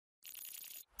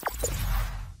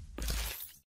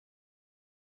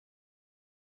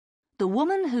The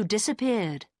Woman Who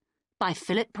Disappeared by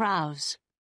Philip Prowse.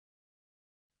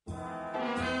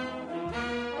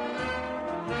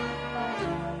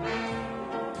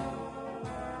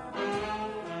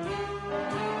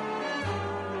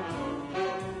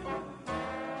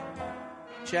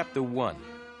 Chapter 1.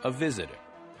 A Visitor.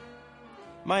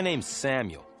 My name's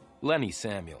Samuel, Lenny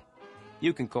Samuel.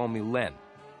 You can call me Len.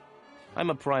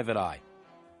 I'm a private eye.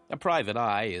 A private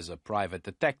eye is a private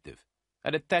detective. A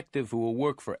detective who will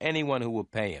work for anyone who will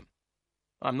pay him.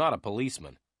 I'm not a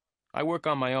policeman. I work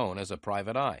on my own as a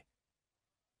private eye.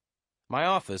 My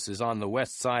office is on the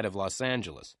west side of Los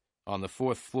Angeles, on the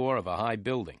 4th floor of a high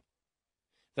building.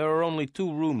 There are only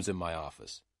 2 rooms in my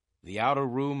office, the outer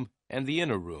room and the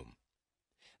inner room.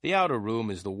 The outer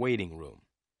room is the waiting room.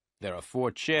 There are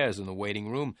 4 chairs in the waiting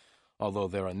room, although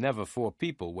there are never 4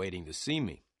 people waiting to see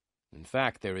me. In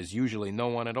fact, there is usually no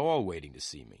one at all waiting to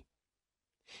see me.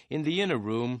 In the inner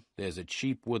room, there's a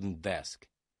cheap wooden desk.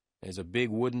 There's a big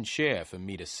wooden chair for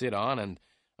me to sit on, and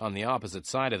on the opposite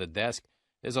side of the desk,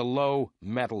 there's a low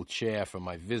metal chair for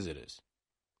my visitors.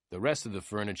 The rest of the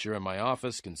furniture in my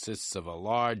office consists of a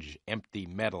large, empty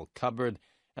metal cupboard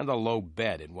and a low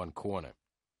bed in one corner.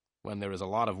 When there is a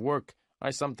lot of work,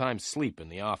 I sometimes sleep in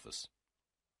the office.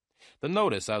 The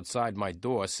notice outside my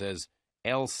door says,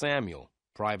 L. Samuel,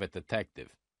 Private Detective.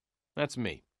 That's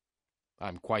me.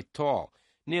 I'm quite tall,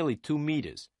 nearly 2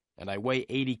 meters, and I weigh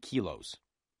 80 kilos.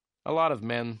 A lot of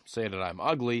men say that I'm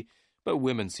ugly, but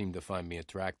women seem to find me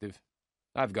attractive.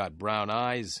 I've got brown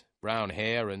eyes, brown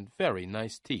hair, and very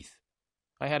nice teeth.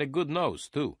 I had a good nose,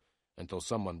 too, until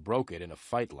someone broke it in a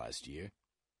fight last year.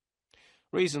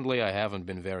 Recently, I haven't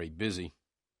been very busy.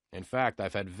 In fact,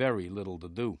 I've had very little to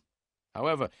do.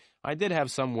 However, I did have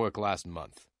some work last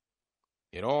month.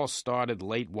 It all started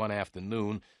late one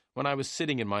afternoon when I was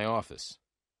sitting in my office.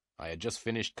 I had just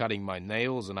finished cutting my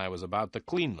nails and I was about to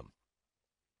clean them.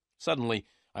 Suddenly,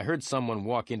 I heard someone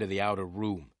walk into the outer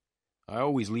room. I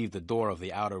always leave the door of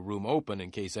the outer room open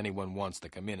in case anyone wants to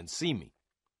come in and see me.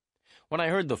 When I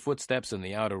heard the footsteps in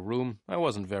the outer room, I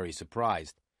wasn't very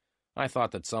surprised. I thought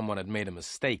that someone had made a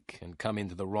mistake and come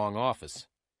into the wrong office.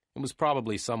 It was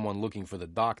probably someone looking for the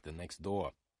doctor next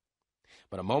door.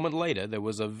 But a moment later, there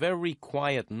was a very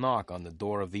quiet knock on the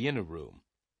door of the inner room.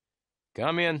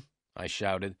 "Come in," I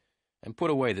shouted, and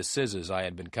put away the scissors I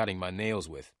had been cutting my nails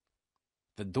with.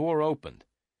 The door opened,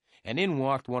 and in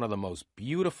walked one of the most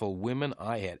beautiful women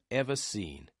I had ever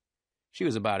seen. She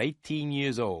was about 18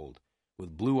 years old,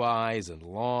 with blue eyes and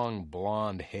long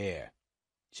blonde hair.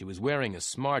 She was wearing a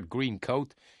smart green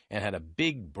coat and had a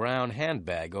big brown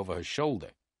handbag over her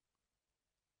shoulder.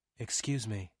 "Excuse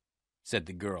me," said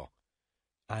the girl.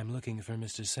 "I'm looking for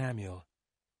Mr. Samuel."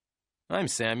 "I'm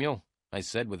Samuel," I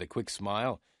said with a quick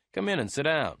smile. "Come in and sit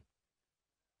down."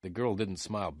 The girl didn't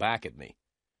smile back at me.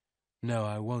 "No,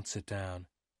 I won't sit down,"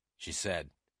 she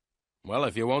said. "Well,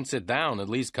 if you won't sit down, at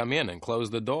least come in and close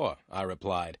the door," I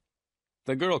replied.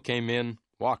 The girl came in,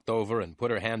 walked over, and put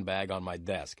her handbag on my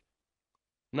desk.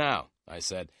 "Now," I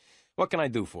said, "what can I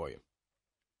do for you?"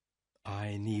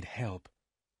 "I need help,"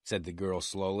 said the girl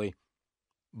slowly,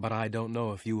 "but I don't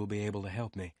know if you will be able to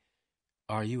help me.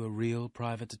 Are you a real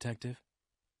private detective?"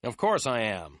 "Of course I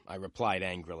am," I replied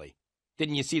angrily.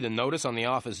 "Didn't you see the notice on the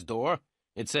office door?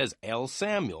 It says L.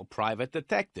 Samuel, Private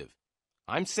Detective.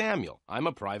 I'm Samuel. I'm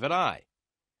a private eye."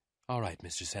 "All right,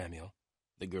 Mr. Samuel,"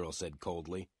 the girl said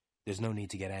coldly. "There's no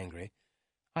need to get angry.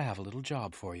 I have a little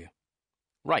job for you."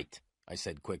 "Right," I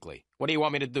said quickly. "What do you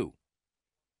want me to do?"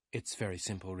 "It's very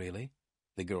simple, really,"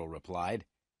 the girl replied.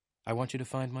 "I want you to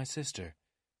find my sister.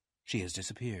 She has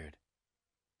disappeared."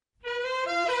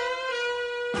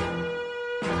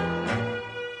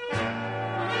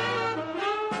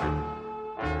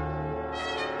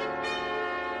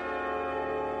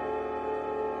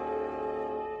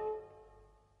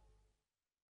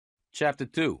 Chapter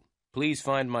 2. Please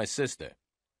find my sister.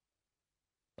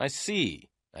 "I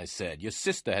see," I said. "Your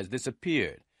sister has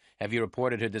disappeared. Have you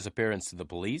reported her disappearance to the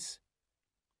police?"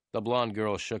 The blonde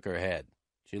girl shook her head.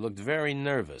 She looked very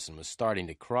nervous and was starting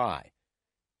to cry.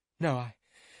 "No,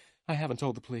 I haven't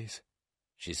told the police,"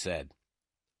 she said.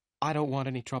 "I don't want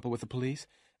any trouble with the police.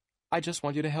 I just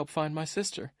want you to help find my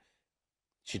sister."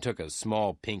 She took a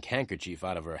small pink handkerchief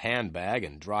out of her handbag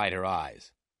and dried her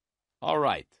eyes. "All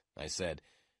right," I said.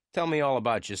 "Tell me all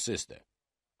about your sister."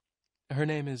 "Her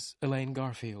name is Elaine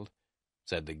Garfield,"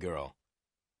 said the girl.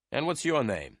 "And what's your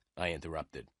name?" I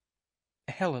interrupted.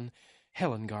 Helen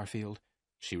Garfield,"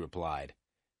 she replied.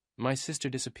 "My sister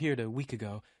disappeared a week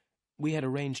ago. We had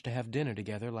arranged to have dinner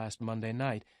together last Monday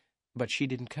night, but she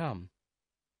didn't come."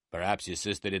 "Perhaps your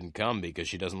sister didn't come because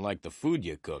she doesn't like the food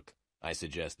you cook," I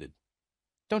suggested.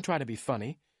 "Don't try to be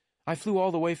funny. I flew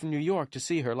all the way from New York to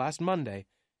see her last Monday,"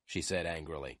 she said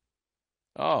angrily.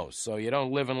 "Oh, so you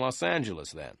don't live in Los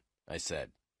Angeles, then?" I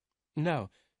said. "No,"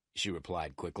 she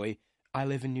replied quickly. "I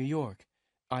live in New York.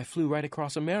 I flew right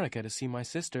across America to see my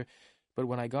sister, but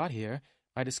when I got here,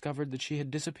 I discovered that she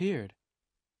had disappeared."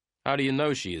 "How do you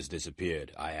know she has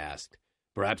disappeared?" I asked.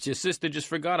 "Perhaps your sister just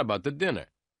forgot about the dinner."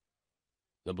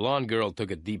 The blonde girl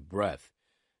took a deep breath.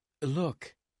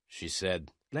 "Look," she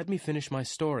said, "let me finish my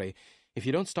story. If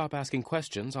you don't stop asking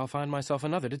questions, I'll find myself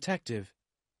another detective."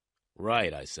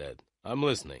 "Right," I said. "I'm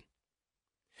listening."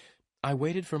 "I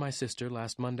waited for my sister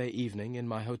last Monday evening in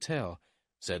my hotel,"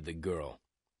 said the girl,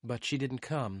 "but she didn't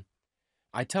come.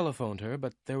 I telephoned her,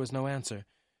 but there was no answer.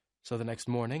 So the next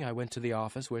morning I went to the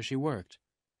office where she worked.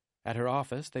 At her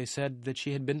office, they said that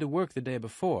she had been to work the day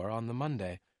before, on the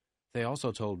Monday. They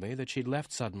also told me that she'd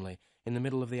left suddenly, in the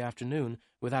middle of the afternoon,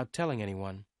 without telling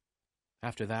anyone.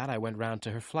 After that, I went round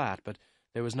to her flat, but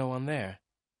there was no one there."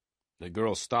 The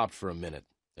girl stopped for a minute,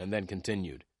 and then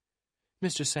continued.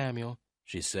 "Mr. Samuel,"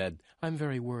 she said, "I'm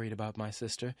very worried about my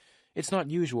sister. It's not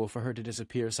usual for her to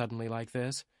disappear suddenly like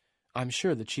this. I'm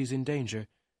sure that she's in danger,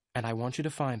 and I want you to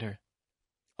find her."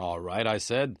 "All right," I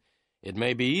said. "It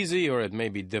may be easy or it may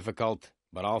be difficult,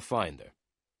 but I'll find her.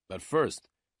 But first,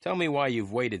 tell me why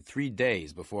you've waited 3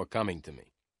 days before coming to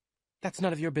me." "That's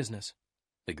none of your business,"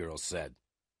 the girl said.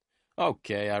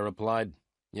 "Okay," I replied.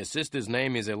 "Your sister's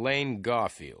name is Elaine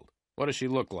Garfield. What does she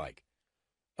look like?"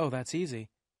 "Oh, that's easy,"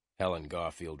 Helen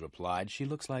Garfield replied. "She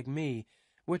looks like me.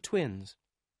 We're twins.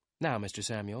 Now, Mr.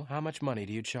 Samuel, how much money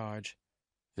do you charge?"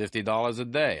 $50 a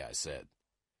day, I said.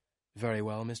 "Very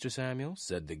well, Mr. Samuel,"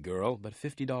 said the girl, "but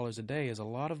 $50 a day is a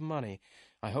lot of money.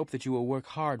 I hope that you will work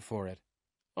hard for it."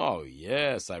 "Oh,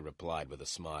 yes," I replied with a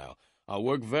smile. "I'll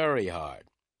work very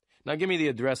hard. Now give me the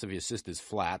address of your sister's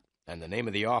flat and the name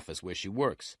of the office where she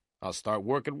works. I'll start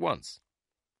work at once."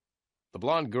 The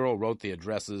blonde girl wrote the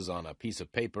addresses on a piece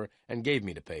of paper and gave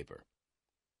me the paper.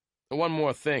 "One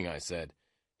more thing," I said.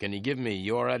 "Can you give me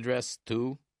your address,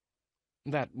 too?"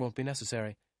 "That won't be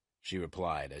necessary," she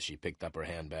replied as she picked up her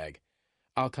handbag.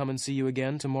 "I'll come and see you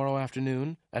again tomorrow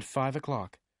afternoon at 5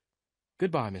 o'clock.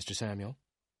 Goodbye, Mr. Samuel."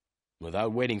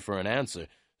 Without waiting for an answer,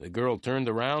 the girl turned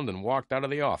around and walked out of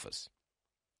the office.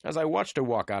 As I watched her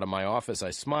walk out of my office, I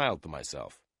smiled to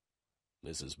myself.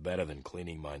 This is better than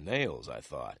cleaning my nails, I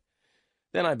thought.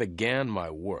 Then I began my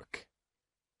work.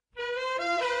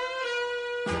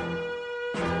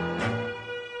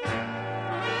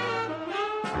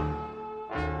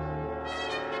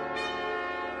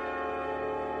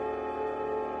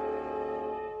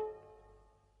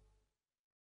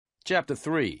 Chapter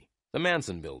 3. The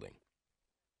Manson Building.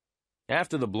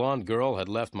 After the blonde girl had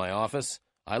left my office,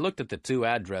 I looked at the 2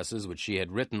 addresses which she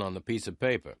had written on the piece of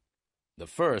paper. The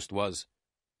first was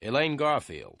Elaine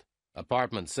Garfield,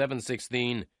 apartment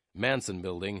 716, Manson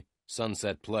Building,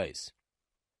 Sunset Place.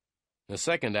 The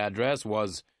second address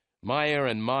was Meyer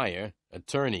and Meyer,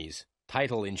 attorneys,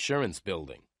 Title Insurance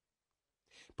Building.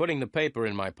 Putting the paper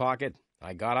in my pocket,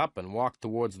 I got up and walked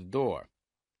towards the door.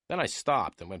 Then I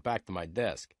stopped and went back to my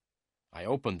desk. I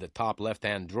opened the top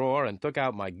left-hand drawer and took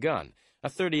out my gun, a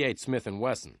 .38 Smith &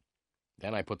 Wesson.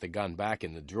 Then I put the gun back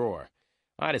in the drawer.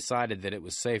 I decided that it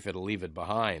was safer to leave it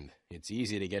behind. It's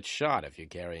easy to get shot if you're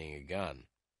carrying a gun.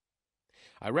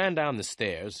 I ran down the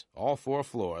stairs, all 4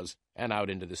 floors, and out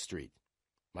into the street.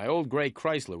 My old gray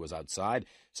Chrysler was outside,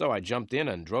 so I jumped in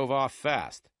and drove off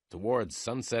fast, towards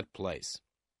Sunset Place.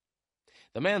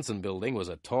 The Manson Building was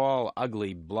a tall,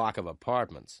 ugly block of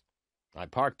apartments. I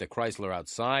parked the Chrysler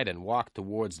outside and walked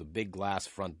towards the big glass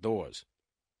front doors.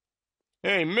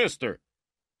 "Hey, mister,"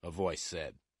 a voice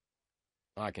said.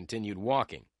 I continued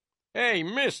walking. "Hey,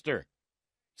 mister,"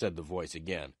 said the voice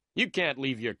again. "You can't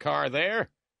leave your car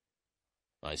there."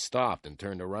 I stopped and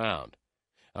turned around.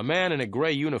 A man in a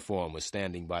gray uniform was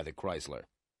standing by the Chrysler.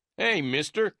 "Hey,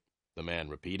 mister," the man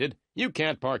repeated. "You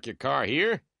can't park your car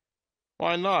here."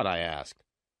 "Why not?" I asked.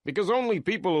 "Because only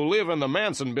people who live in the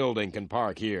Manson Building can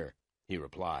park here," he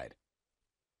replied.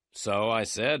 "So," I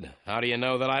said, "how do you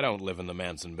know that I don't live in the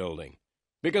Manson Building?"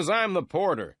 "Because I'm the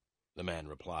porter," the man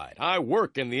replied. "I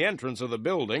work in the entrance of the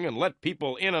building and let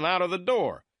people in and out of the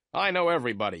door. I know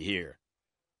everybody here."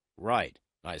 "Right,"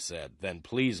 I said. "Then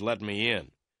please let me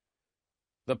in."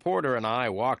 The porter and I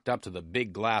walked up to the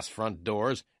big glass front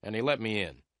doors, and he let me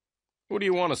in. "Who do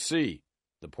you want to see?"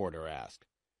 the porter asked.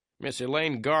 "Miss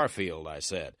Elaine Garfield," I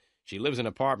said. "She lives in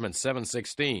apartment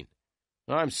 716.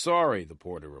 "I'm sorry," the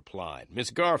porter replied.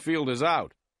 "Miss Garfield is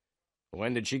out."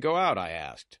 "When did she go out?" I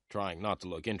asked, trying not to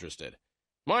look interested.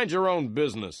 "Mind your own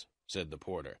business," said the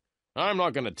porter. "I'm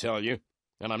not going to tell you,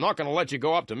 and I'm not going to let you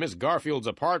go up to Miss Garfield's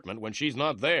apartment when she's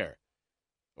not there."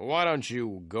 "Why don't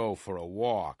you go for a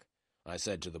walk?" I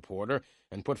said to the porter,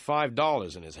 and put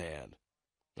 $5 in his hand.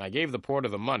 I gave the porter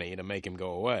the money to make him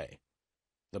go away.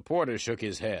 The porter shook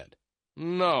his head.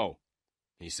 "No,"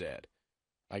 he said.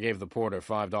 I gave the porter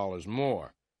 $5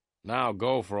 more. "Now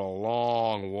go for a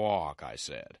long walk," I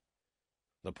said.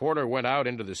 The porter went out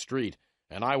into the street,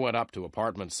 and I went up to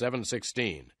apartment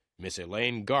 716, Miss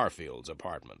Elaine Garfield's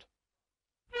apartment.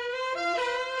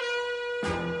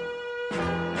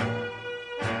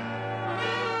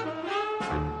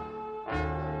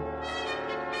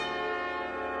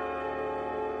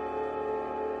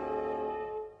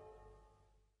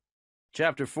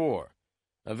 Chapter 4.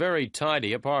 A very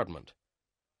tidy apartment.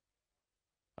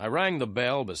 I rang the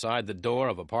bell beside the door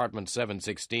of apartment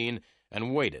 716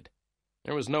 and waited.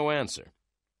 There was no answer.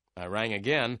 I rang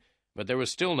again, but there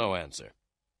was still no answer.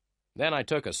 Then I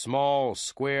took a small,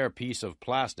 square piece of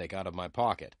plastic out of my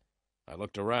pocket. I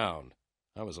looked around.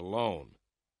 I was alone.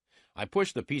 I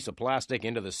pushed the piece of plastic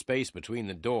into the space between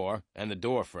the door and the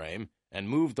door frame and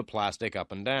moved the plastic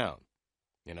up and down.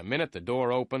 In a minute the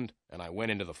door opened, and I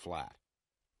went into the flat.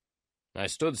 I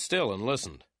stood still and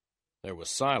listened. There was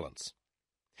silence.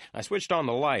 I switched on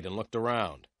the light and looked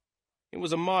around. It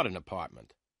was a modern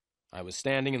apartment. I was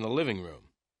standing in the living room.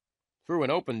 Through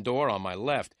an open door on my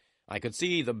left, I could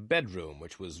see the bedroom,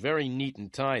 which was very neat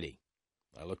and tidy.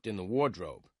 I looked in the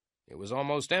wardrobe. It was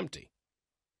almost empty.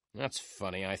 That's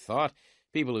funny, I thought.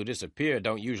 People who disappear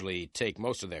don't usually take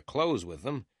most of their clothes with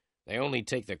them. They only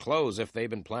take their clothes if they've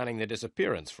been planning their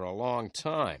disappearance for a long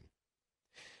time.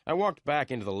 I walked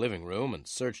back into the living room and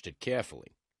searched it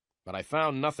carefully, but I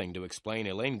found nothing to explain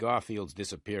Elaine Garfield's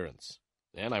disappearance.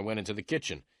 Then I went into the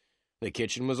kitchen. The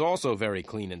kitchen was also very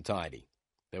clean and tidy.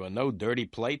 There were no dirty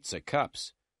plates or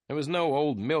cups. There was no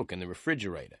old milk in the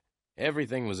refrigerator.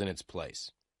 Everything was in its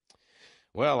place.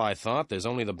 Well, I thought, there's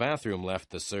only the bathroom left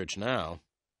to search now.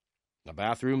 The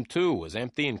bathroom, too, was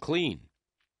empty and clean.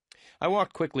 I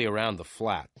walked quickly around the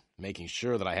flat, making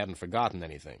sure that I hadn't forgotten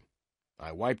anything.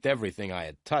 I wiped everything I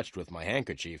had touched with my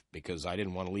handkerchief because I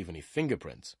didn't want to leave any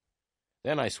fingerprints.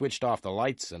 Then I switched off the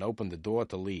lights and opened the door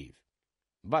to leave.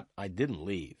 But I didn't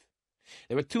leave.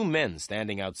 There were two men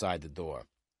standing outside the door.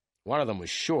 One of them was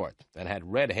short and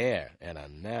had red hair and a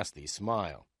nasty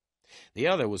smile. The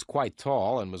other was quite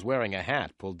tall and was wearing a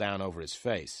hat pulled down over his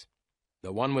face.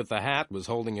 The one with the hat was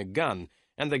holding a gun,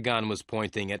 and the gun was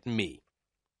pointing at me.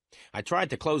 I tried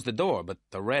to close the door, but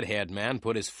the red-haired man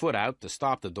put his foot out to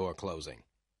stop the door closing.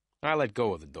 I let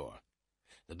go of the door.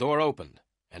 The door opened,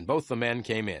 and both the men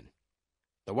came in.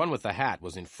 The one with the hat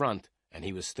was in front, and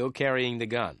he was still carrying the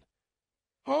gun.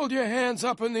 "Hold your hands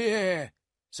up in the air,"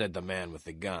 said the man with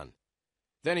the gun.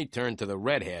 Then he turned to the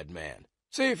red-haired man.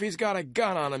 "See if he's got a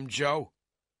gun on him, Joe."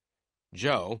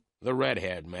 Joe, the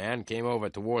red-haired man, came over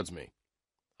towards me.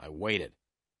 I waited.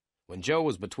 When Joe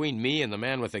was between me and the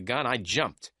man with the gun, I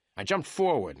jumped. I jumped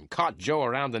forward and caught Joe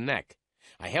around the neck.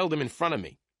 I held him in front of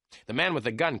me. The man with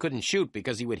the gun couldn't shoot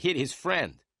because he would hit his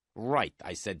friend. "Right,"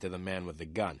 I said to the man with the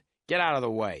gun. "Get out of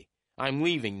the way. I'm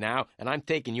leaving now, and I'm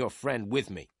taking your friend with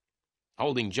me."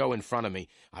 Holding Joe in front of me,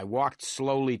 I walked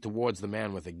slowly towards the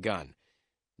man with the gun.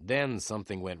 Then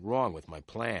something went wrong with my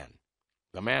plan.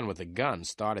 The man with the gun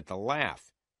started to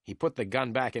laugh. He put the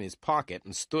gun back in his pocket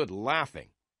and stood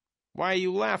laughing. "Why are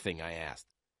you laughing?" I asked.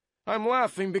 "I'm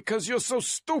laughing because you're so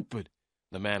stupid,"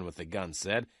 the man with the gun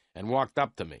said, and walked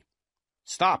up to me.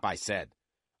 "Stop," I said,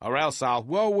 "or else I'll—"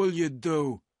 "What will you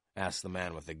do?" asked the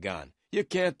man with the gun. "You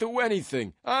can't do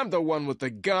anything. I'm the one with the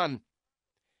gun."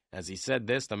 As he said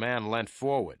this, the man leant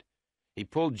forward. He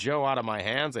pulled Joe out of my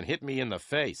hands and hit me in the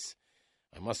face.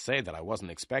 I must say that I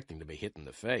wasn't expecting to be hit in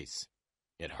the face.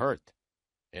 It hurt.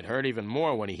 It hurt even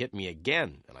more when he hit me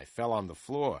again, and I fell on the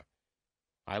floor.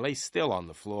 I lay still on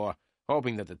the floor,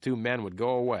 hoping that the two men would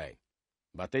go away.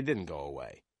 But they didn't go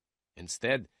away.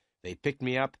 Instead, they picked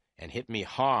me up and hit me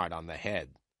hard on the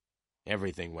head.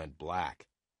 Everything went black.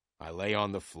 I lay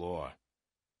on the floor.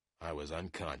 I was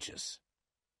unconscious.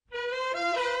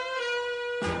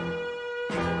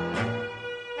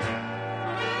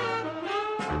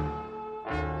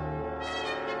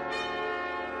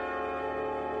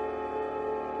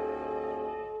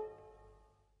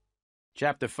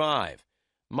 Chapter 5.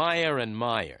 Meyer and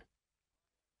Meyer.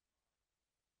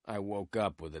 I woke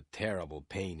up with a terrible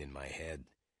pain in my head.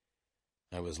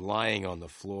 I was lying on the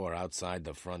floor outside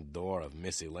the front door of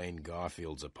Miss Elaine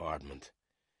Garfield's apartment.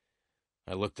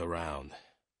 I looked around.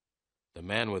 The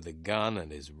man with the gun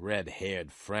and his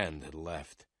red-haired friend had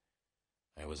left.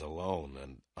 I was alone,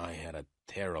 and I had a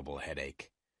terrible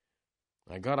headache.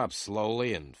 I got up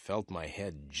slowly and felt my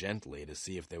head gently to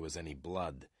see if there was any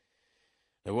blood.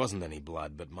 There wasn't any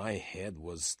blood, but my head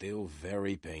was still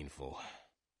very painful.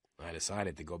 I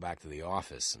decided to go back to the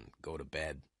office and go to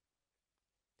bed.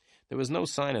 There was no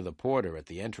sign of the porter at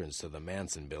the entrance to the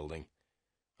Manson building.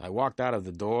 I walked out of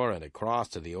the door and across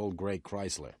to the old gray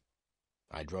Chrysler.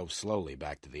 I drove slowly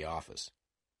back to the office.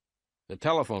 The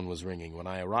telephone was ringing when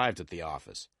I arrived at the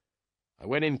office. I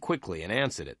went in quickly and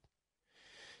answered it.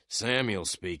 Samuel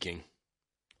speaking.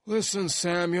 "Listen,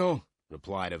 Samuel,"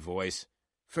 replied a voice.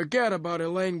 "Forget about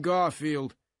Elaine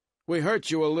Garfield. We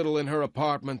hurt you a little in her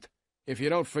apartment. If you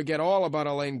don't forget all about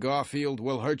Elaine Garfield,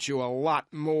 we'll hurt you a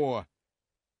lot more."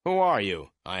 Who are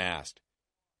you? I asked.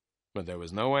 But there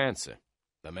was no answer.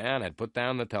 The man had put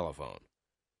down the telephone.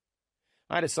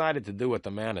 I decided to do what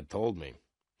the man had told me.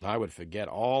 I would forget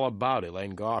all about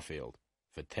Elaine Garfield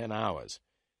for 10 hours.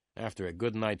 After a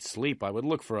good night's sleep, I would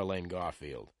look for Elaine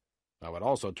Garfield. I would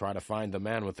also try to find the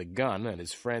man with the gun and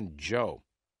his friend Joe.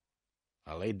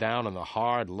 I lay down on the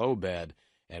hard, low bed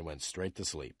and went straight to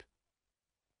sleep.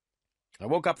 I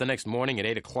woke up the next morning at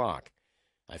 8 o'clock.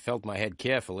 I felt my head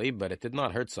carefully, but it did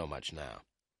not hurt so much now.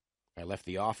 I left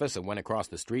the office and went across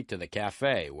the street to the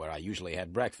cafe where I usually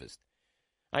had breakfast.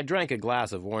 I drank a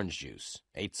glass of orange juice,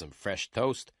 ate some fresh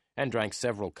toast, and drank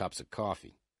several cups of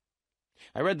coffee.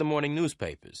 I read the morning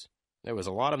newspapers. There was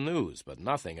a lot of news, but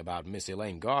nothing about Miss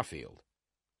Elaine Garfield.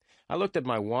 I looked at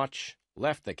my watch,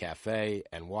 left the cafe,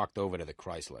 and walked over to the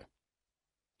Chrysler.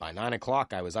 By 9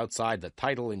 o'clock, I was outside the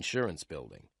Title Insurance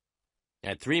Building.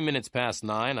 At 3 minutes past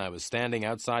 9, I was standing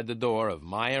outside the door of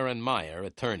Meyer & Meyer,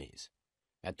 attorneys.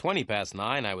 At 20 past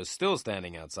 9, I was still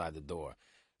standing outside the door.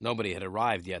 Nobody had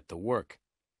arrived yet to work.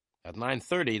 At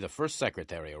 9:30, the first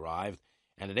secretary arrived,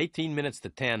 and at 18 minutes to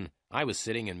 10, I was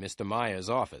sitting in Mr. Meyer's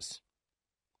office.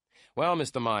 "Well,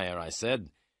 Mr. Meyer," I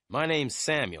said, "my name's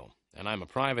Samuel, and I'm a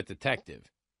private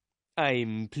detective."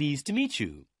 "I'm pleased to meet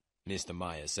you," Mr.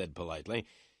 Meyer said politely.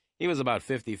 He was about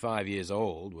 55 years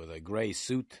old, with a gray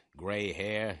suit, gray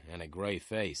hair, and a gray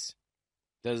face.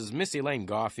 "Does Miss Elaine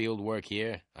Garfield work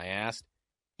here?" I asked.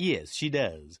 "Yes, she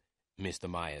does," Mr.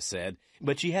 Meyer said,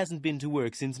 "but she hasn't been to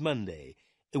work since Monday.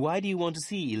 Why do you want to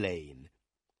see Elaine?"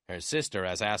 "Her sister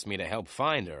has asked me to help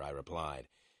find her," I replied.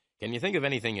 "Can you think of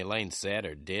anything Elaine said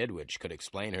or did which could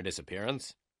explain her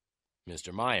disappearance?"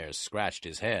 Mr. Myers scratched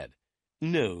his head.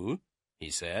 "No," he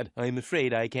said, "I'm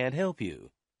afraid I can't help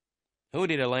you." "Who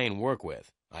did Elaine work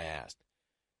with?" I asked.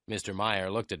 Mr.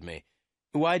 Meyer looked at me.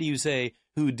 "Why do you say,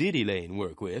 'Who did Elaine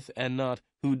work with?' and not,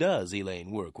 'Who does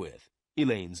Elaine work with?'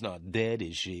 Elaine's not dead,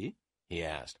 is she?" he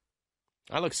asked.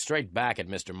 I looked straight back at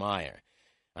Mr. Meyer.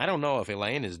 "I don't know if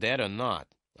Elaine is dead or not,"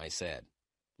 I said.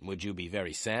 "Would you be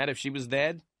very sad if she was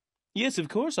dead?" "Yes, of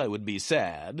course I would be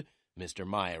sad," Mr.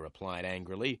 Meyer replied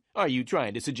angrily. "Are you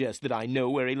trying to suggest that I know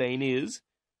where Elaine is?"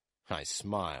 I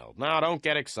smiled. "Now, don't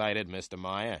get excited, Mr.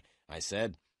 Meyer," I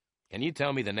said. "Can you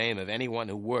tell me the name of anyone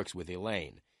who works with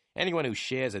Elaine? Anyone who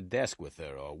shares a desk with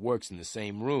her or works in the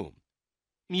same room?"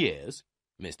 "Yes,"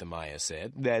 Mr. Meyer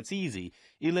said. "That's easy.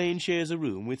 Elaine shares a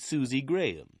room with Susie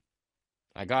Graham."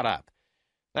 I got up.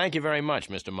 "Thank you very much,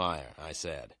 Mr. Meyer," I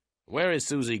said. "Where is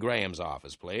Susie Graham's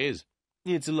office, please?"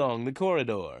 "It's along the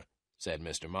corridor," said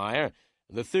Mr. Meyer.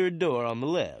 "The third door on the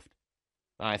left."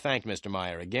 I thanked Mr.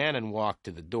 Meyer again and walked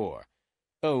to the door.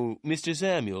 "Oh, Mr.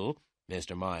 Samuel,"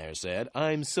 Mr. Meyer said,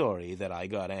 "I'm sorry that I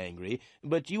got angry,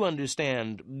 but you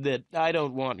understand that I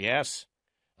don't want—" "Yes,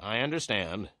 I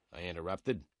understand," I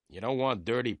interrupted. "You don't want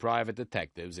dirty private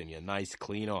detectives in your nice,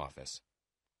 clean office."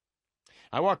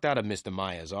 I walked out of Mr.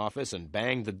 Meyer's office and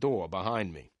banged the door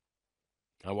behind me.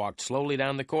 I walked slowly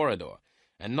down the corridor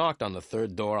and knocked on the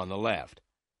third door on the left.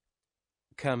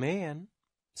 "Come in,"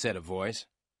 said a voice.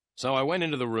 So I went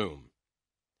into the room.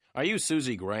 "Are you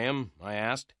Susie Graham?" I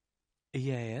asked.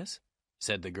 "Yes,"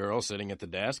 said the girl sitting at the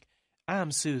desk.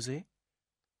 "I'm Susie."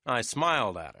 I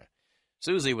smiled at her.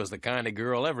 Susie was the kind of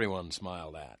girl everyone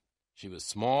smiled at. She was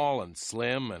small and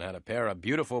slim and had a pair of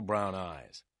beautiful brown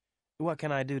eyes. "What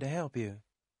can I do to help you?"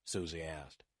 Susie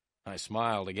asked. I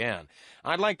smiled again.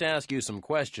 "I'd like to ask you some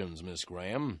questions, Miss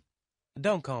Graham."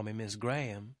 "Don't call me Miss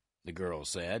Graham," the girl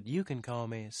said. "You can call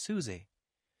me Susie."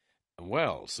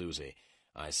 "Well, Susie,"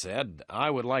 I said,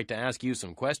 "I would like to ask you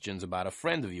some questions about a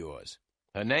friend of yours.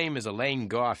 Her name is Elaine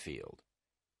Garfield."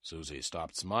 Susie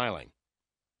stopped smiling.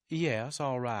 "Yes,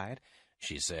 all right,"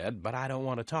 she said, "but I don't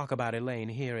want to talk about Elaine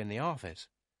here in the office."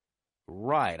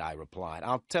 "Right," I replied.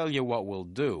 "I'll tell you what we'll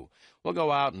do. We'll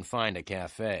go out and find a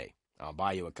cafe. I'll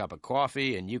buy you a cup of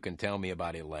coffee, and you can tell me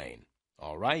about Elaine.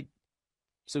 All right?"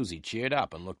 Susie cheered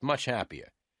up and looked much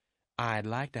happier. "I'd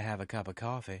like to have a cup of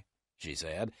coffee," she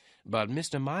said, "but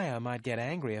Mr. Meyer might get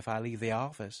angry if I leave the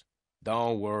office."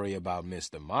 "Don't worry about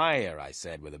Mr. Meyer," I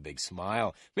said with a big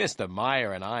smile. "Mr.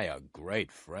 Meyer and I are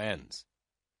great friends."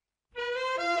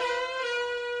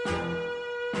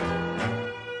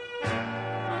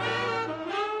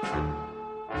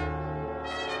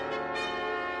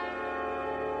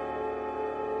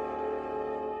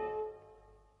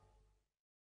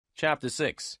 Chapter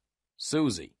 6.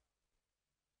 Susie.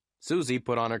 Susie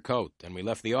put on her coat, and we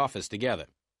left the office together.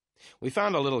 We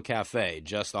found a little cafe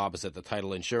just opposite the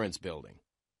Title Insurance building.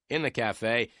 In the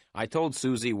cafe, I told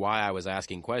Susie why I was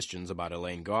asking questions about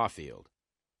Elaine Garfield.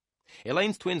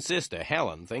 "Elaine's twin sister,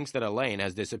 Helen, thinks that Elaine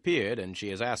has disappeared, and she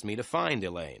has asked me to find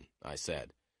Elaine," I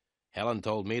said. "Helen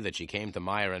told me that she came to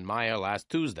Meyer & Meyer last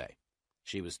Tuesday.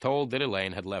 She was told that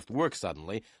Elaine had left work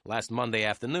suddenly last Monday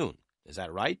afternoon. Is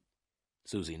that right?"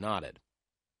 Susie nodded.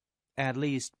 At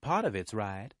least part of it's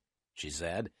right, she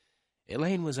said.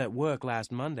 Elaine was at work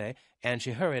last Monday, and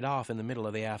she hurried off in the middle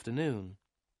of the afternoon.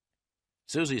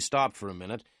 Susie stopped for a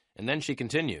minute, and then she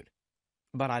continued.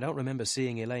 But I don't remember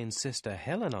seeing Elaine's sister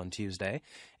Helen on Tuesday.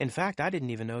 In fact, I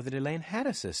didn't even know that Elaine had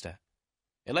a sister.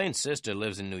 "Elaine's sister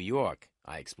lives in New York,"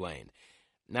 I explained.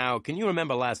 "Now, can you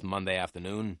remember last Monday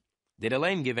afternoon? Did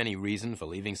Elaine give any reason for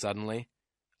leaving suddenly?"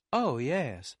 "Oh,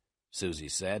 yes," Susie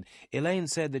said. "Elaine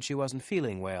said that she wasn't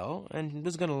feeling well and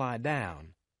was going to lie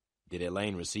down." "Did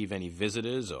Elaine receive any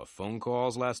visitors or phone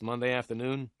calls last Monday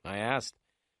afternoon?" I asked.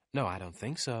 "No, I don't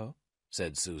think so,"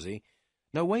 said Susie.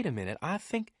 "No, wait a minute. I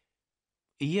think...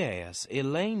 Yes,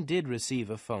 Elaine did receive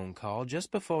a phone call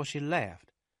just before she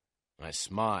left." I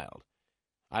smiled.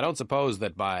 "I don't suppose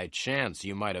that by chance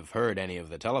you might have heard any of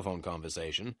the telephone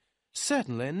conversation?"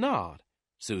 "Certainly not,"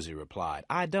 Susie replied.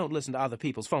 "I don't listen to other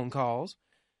people's phone calls."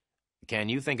 "Can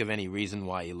you think of any reason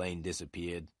why Elaine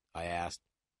disappeared?" I asked.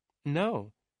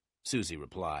 "No," Susie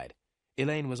replied.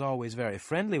 "Elaine was always very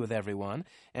friendly with everyone,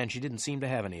 and she didn't seem to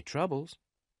have any troubles."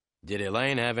 "Did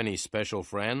Elaine have any special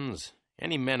friends?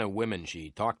 Any men or women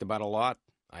she talked about a lot?"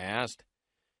 I asked.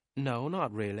 "No,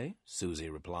 not really,"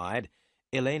 Susie replied.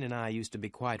 "Elaine and I used to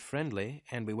be quite friendly,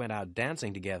 and we went out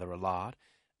dancing together a lot,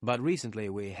 but recently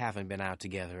we haven't been out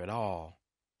together at all."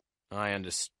 "I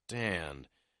understand,"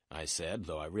 I said,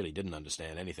 though I really didn't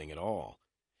understand anything at all.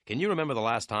 "Can you remember the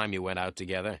last time you went out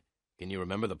together? Can you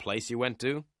remember the place you went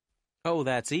to?" "Oh,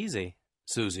 that's easy,"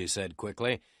 Susie said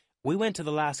quickly. "We went to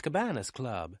the Las Cabanas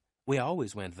Club. We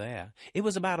always went there. It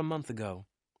was about a month ago.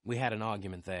 We had an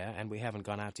argument there, and we haven't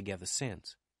gone out together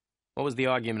since." "What was the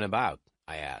argument about?"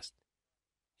 I asked.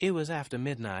 "It was after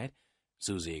midnight,"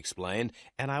 Susie explained,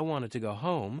 "and I wanted to go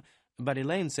home, but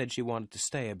Elaine said she wanted to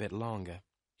stay a bit longer.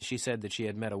 She said that she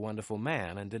had met a wonderful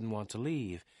man and didn't want to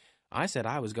leave. I said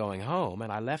I was going home,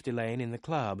 and I left Elaine in the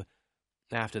club.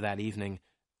 After that evening,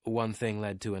 one thing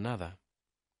led to another."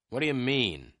 "What do you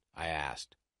mean?" I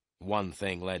asked. "One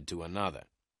thing led to another."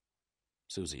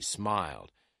 Susie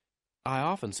smiled. "I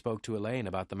often spoke to Elaine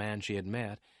about the man she had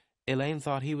met. Elaine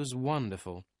thought he was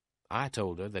wonderful. I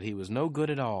told her that he was no good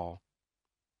at all."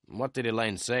 "What did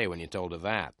Elaine say when you told her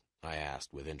that?" I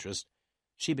asked with interest.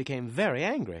 "She became very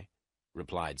angry,"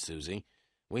 replied Susie.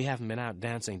 "We haven't been out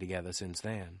dancing together since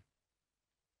then."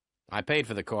 I paid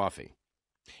for the coffee.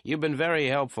 "You've been very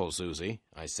helpful, Susie,"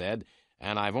 I said,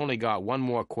 "and I've only got one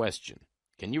more question.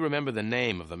 Can you remember the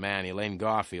name of the man Elaine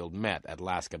Garfield met at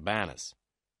Las Cabanas?"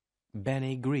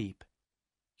 "Benny Greep,"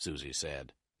 Susie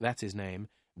said. "That's his name,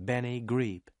 Benny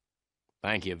Greep."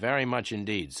 "Thank you very much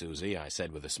indeed, Susie," I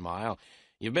said with a smile.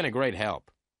 "You've been a great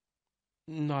help."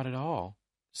 "Not at all,"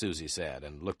 Susie said,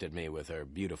 and looked at me with her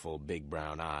beautiful big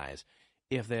brown eyes.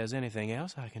 "If there's anything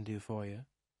else I can do for you,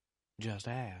 just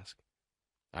ask."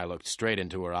 I looked straight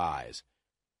into her eyes.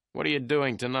 "What are you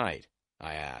doing tonight?"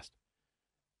 I asked.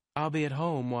 "I'll be at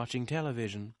home watching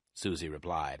television," Susie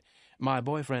replied. "My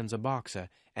boyfriend's a boxer,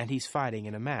 and he's fighting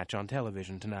in a match on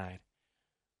television tonight."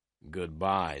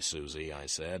 "Goodbye, Susie," I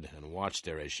said, and watched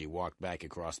her as she walked back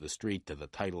across the street to the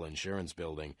Title Insurance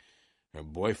building. Her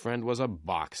boyfriend was a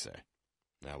boxer.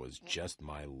 That was just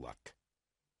my luck.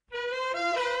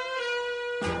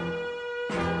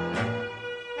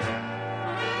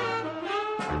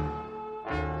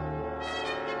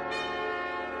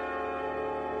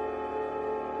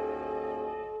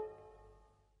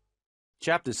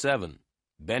 Chapter 7.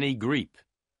 Benny Greep.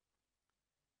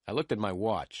 I looked at my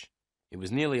watch. It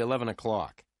was nearly 11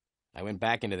 o'clock. I went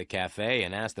back into the cafe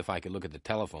and asked if I could look at the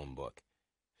telephone book.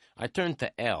 I turned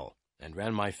to L and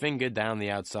ran my finger down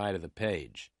the outside of the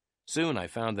page. Soon I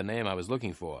found the name I was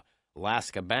looking for,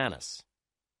 Las Cabanas.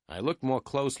 I looked more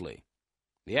closely.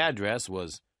 The address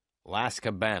was Las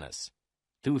Cabanas,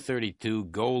 232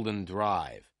 Golden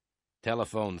Drive.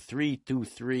 Telephone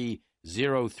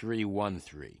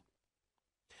 323-0313.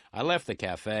 I left the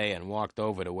cafe and walked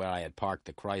over to where I had parked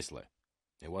the Chrysler.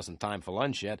 It wasn't time for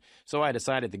lunch yet, so I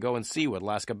decided to go and see what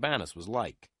Las Cabanas was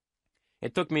like.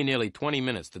 It took me nearly 20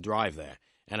 minutes to drive there,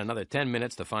 and another 10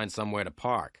 minutes to find somewhere to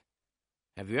park.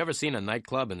 Have you ever seen a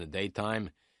nightclub in the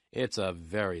daytime? It's a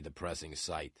very depressing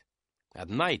sight. At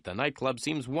night, the nightclub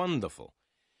seems wonderful.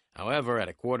 However, at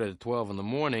 11:45 in the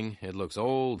morning, it looks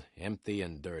old, empty,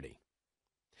 and dirty.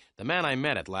 The man I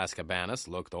met at Las Cabanas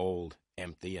looked old,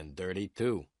 empty, and dirty,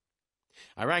 too.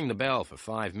 I rang the bell for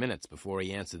 5 minutes before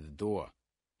he answered the door.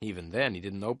 Even then, he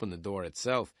didn't open the door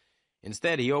itself.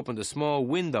 Instead, he opened a small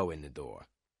window in the door.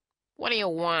 "What do you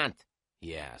want?"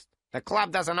 he asked. "The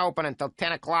club doesn't open until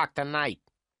 10 o'clock tonight."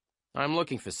 "I'm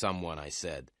looking for someone," I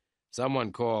said.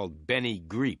 "Someone called Benny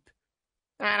Greep."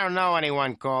 "I don't know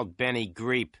anyone called Benny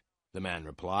Greep," the man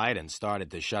replied and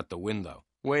started to shut the window.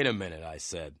 "Wait a minute," I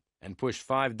said, and pushed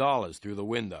 $5 through the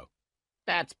window.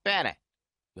 "That's better,"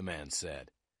 the man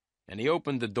said, and he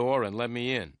opened the door and let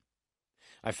me in.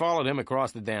 I followed him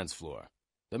across the dance floor.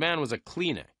 The man was a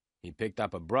cleaner. He picked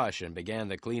up a brush and began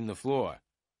to clean the floor.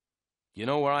 "You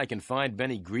know where I can find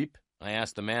Benny Greep?" I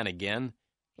asked the man again.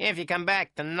 "If you come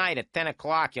back tonight at 10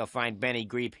 o'clock, you'll find Benny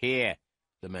Greep here,"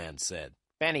 the man said.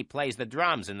 "Benny plays the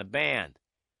drums in the band."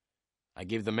 I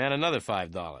gave the man another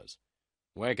 $5.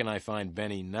 "Where can I find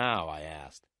Benny now?" I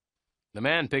asked. The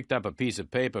man picked up a piece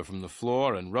of paper from the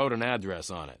floor and wrote an address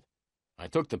on it. I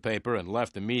took the paper and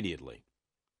left immediately.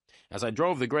 As I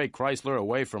drove the gray Chrysler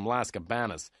away from Las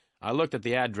Cabanas, I looked at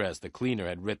the address the cleaner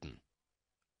had written.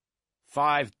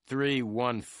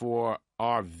 5314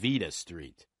 Arvida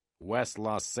Street, West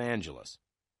Los Angeles.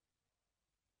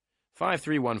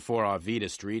 5314 Arvida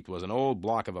Street was an old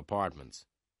block of apartments.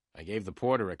 I gave the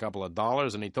porter a couple of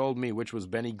dollars, and he told me which was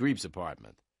Benny Greep's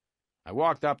apartment. I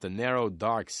walked up the narrow,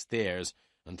 dark stairs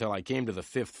until I came to the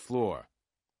 5th floor.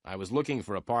 I was looking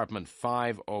for apartment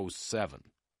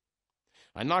 507.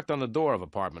 I knocked on the door of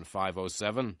apartment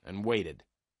 507 and waited.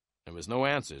 There was no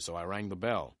answer, so I rang the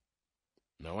bell.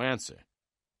 No answer.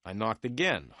 I knocked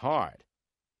again, hard.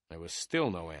 There was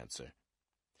still no answer.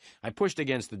 I pushed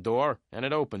against the door, and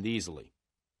it opened easily.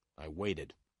 I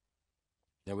waited.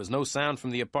 There was no sound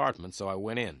from the apartment, so I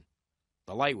went in.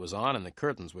 The light was on, and the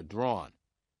curtains were drawn.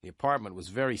 The apartment was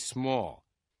very small.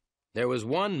 There was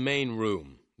one main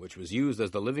room, which was used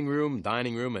as the living room,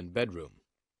 dining room, and bedroom.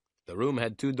 The room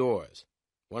had 2 doors.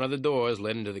 One of the doors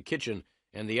led into the kitchen,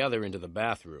 and the other into the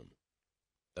bathroom.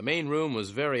 The main room was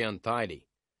very untidy.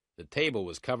 The table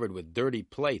was covered with dirty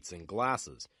plates and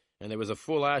glasses, and there was a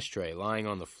full ashtray lying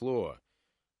on the floor.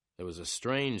 There was a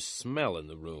strange smell in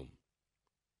the room.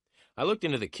 I looked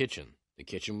into the kitchen. The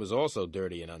kitchen was also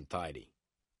dirty and untidy.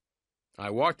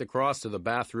 I walked across to the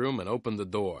bathroom and opened the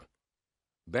door.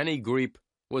 Benny Greep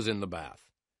was in the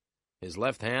bath. His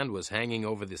left hand was hanging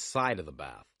over the side of the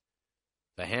bath.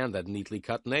 The hand had neatly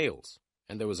cut nails,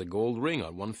 and there was a gold ring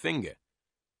on one finger.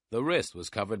 The wrist was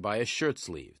covered by a shirt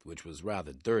sleeve, which was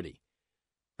rather dirty.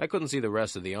 I couldn't see the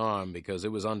rest of the arm because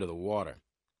it was under the water.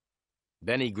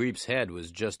 Benny Greep's head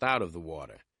was just out of the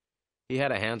water. He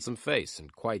had a handsome face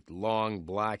and quite long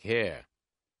black hair.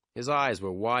 His eyes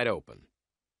were wide open.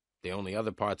 The only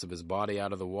other parts of his body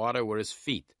out of the water were his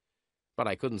feet, but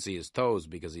I couldn't see his toes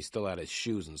because he still had his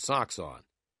shoes and socks on.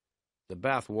 The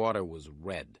bath water was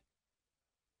red.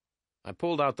 I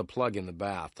pulled out the plug in the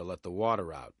bath to let the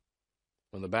water out.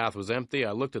 When the bath was empty,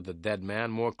 I looked at the dead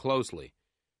man more closely.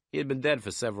 He had been dead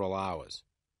for several hours.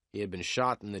 He had been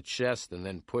shot in the chest and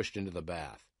then pushed into the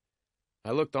bath.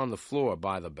 I looked on the floor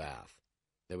by the bath.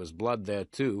 There was blood there,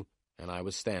 too, and I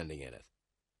was standing in it.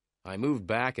 I moved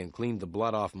back and cleaned the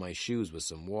blood off my shoes with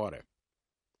some water.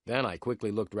 Then I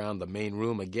quickly looked round the main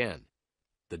room again.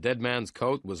 The dead man's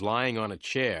coat was lying on a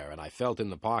chair, and I felt in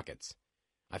the pockets.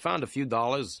 I found a few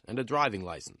dollars and a driving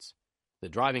license. The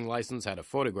driving license had a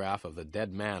photograph of the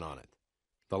dead man on it.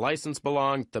 The license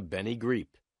belonged to Benny Greep,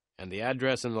 and the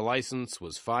address in the license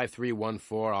was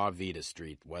 5314 Arvida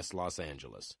Street, West Los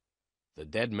Angeles. The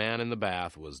dead man in the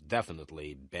bath was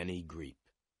definitely Benny Greep.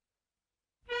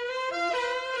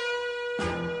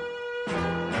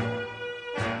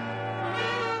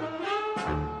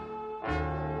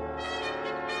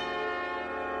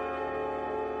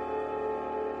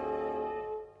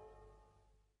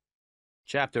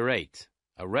 Chapter 8.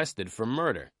 Arrested for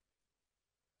Murder.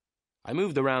 I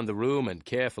moved around the room and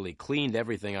carefully cleaned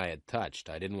everything I had touched.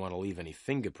 I didn't want to leave any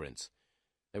fingerprints.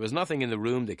 There was nothing in the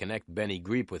room to connect Benny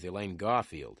Greep with Elaine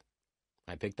Garfield.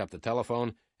 I picked up the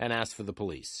telephone and asked for the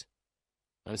police.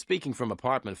 "I'm speaking from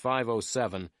apartment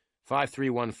 507,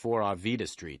 5314 Arvida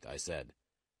Street," I said.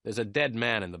 "There's a dead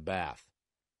man in the bath."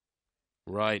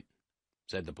 "Right,"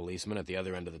 said the policeman at the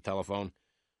other end of the telephone.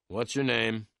 "What's your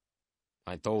name?"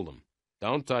 I told him.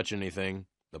 "Don't touch anything,"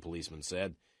 the policeman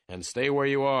said, "and stay where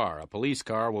you are. A police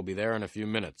car will be there in a few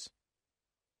minutes."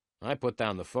 I put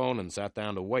down the phone and sat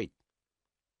down to wait.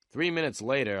 3 minutes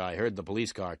later, I heard the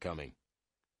police car coming.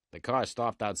 The car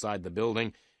stopped outside the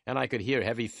building, and I could hear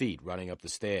heavy feet running up the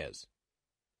stairs.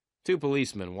 2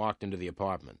 policemen walked into the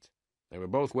apartment. They were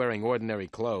both wearing ordinary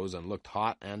clothes and looked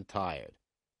hot and tired.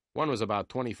 One was about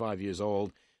 25 years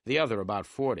old, the other about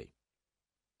 40.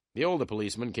 The older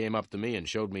policeman came up to me and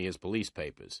showed me his police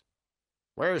papers.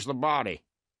 "Where's the body?"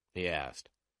 he asked.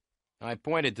 I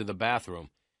pointed to the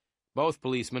bathroom. Both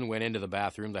policemen went into the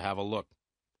bathroom to have a look.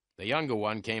 The younger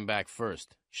one came back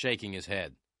first, shaking his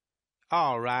head.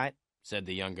 All right, said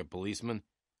the younger policeman.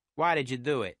 "Why did you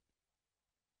do it?"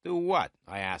 "Do what?"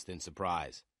 I asked in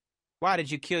surprise. "Why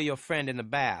did you kill your friend in the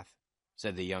bath?"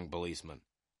 said the young policeman.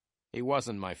 "He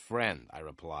wasn't my friend," I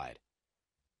replied.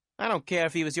 "I don't care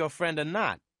if he was your friend or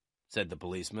not," said the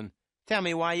policeman. "Tell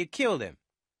me why you killed him."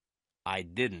 "I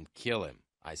didn't kill him,"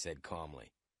 I said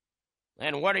calmly.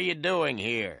 "Then what are you doing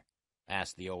here?"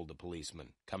 asked the older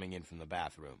policeman, coming in from the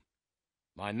bathroom.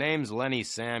 "My name's Lenny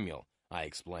Samuel," I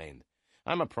explained.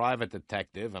 "I'm a private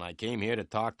detective, and I came here to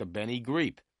talk to Benny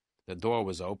Greep. The door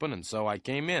was open, and so I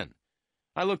came in.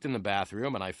 I looked in the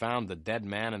bathroom, and I found the dead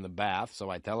man in the bath, so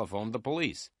I telephoned the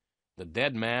police. The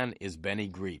dead man is Benny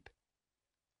Greep."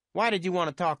 "Why did you want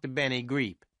to talk to Benny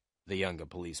Greep?" the younger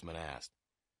policeman asked.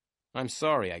 "I'm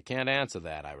sorry, I can't answer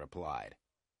that," I replied.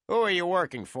 "Who are you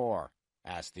working for?"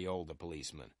 asked the older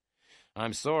policeman.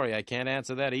 "I'm sorry, I can't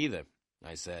answer that either,"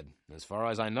 I said. "As far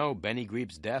as I know, Benny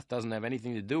Greep's death doesn't have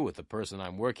anything to do with the person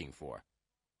I'm working for."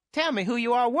 "Tell me who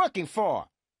you are working for,"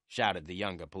 shouted the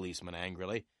younger policeman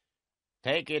angrily.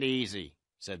 "Take it easy,"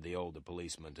 said the older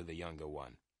policeman to the younger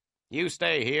one. "You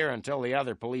stay here until the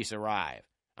other police arrive.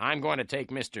 I'm going to take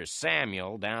Mr.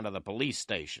 Samuel down to the police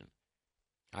station."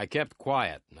 I kept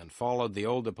quiet and followed the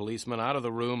older policeman out of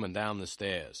the room and down the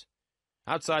stairs.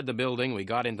 Outside the building, we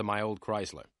got into my old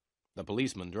Chrysler. The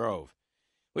policeman drove.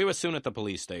 We were soon at the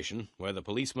police station, where the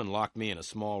policeman locked me in a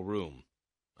small room.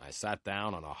 I sat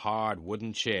down on a hard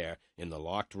wooden chair in the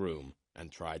locked room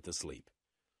and tried to sleep.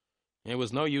 It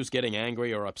was no use getting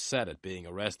angry or upset at being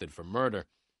arrested for murder.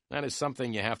 That is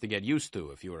something you have to get used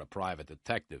to if you are a private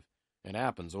detective. It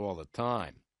happens all the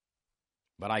time.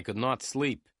 But I could not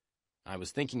sleep. I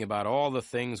was thinking about all the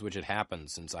things which had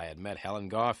happened since I had met Helen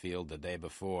Garfield the day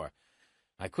before.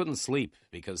 I couldn't sleep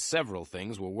because several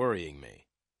things were worrying me,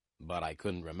 but I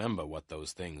couldn't remember what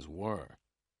those things were.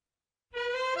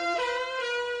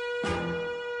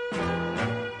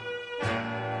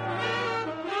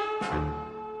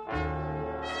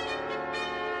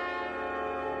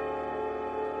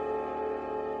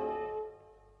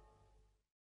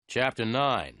 Chapter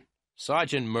 9.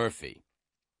 Sergeant Murphy.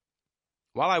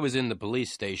 While I was in the police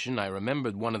station, I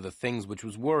remembered one of the things which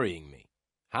was worrying me.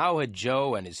 How had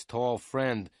Joe and his tall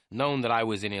friend known that I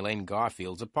was in Elaine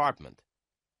Garfield's apartment?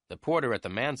 The porter at the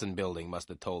Manson building must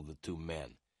have told the 2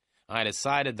 men. I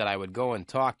decided that I would go and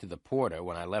talk to the porter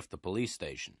when I left the police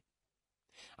station.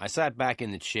 I sat back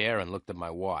in the chair and looked at my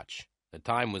watch. The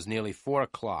time was nearly 4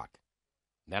 o'clock.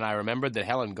 Then I remembered that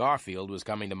Helen Garfield was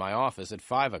coming to my office at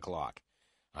 5 o'clock.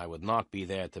 I would not be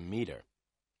there to meet her.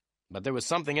 But there was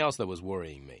something else that was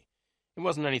worrying me. It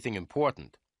wasn't anything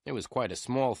important. It was quite a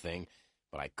small thing,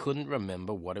 but I couldn't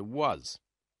remember what it was.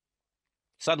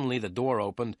 Suddenly the door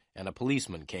opened and a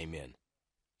policeman came in.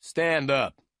 "Stand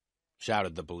up,"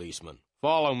 shouted the policeman.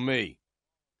 "Follow me."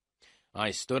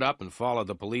 I stood up and followed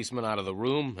the policeman out of the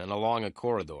room and along a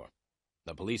corridor.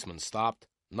 The policeman stopped,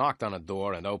 knocked on a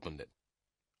door, and opened it.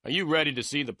 "Are you ready to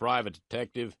see the private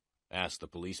detective?" asked the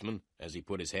policeman as he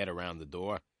put his head around the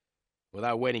door.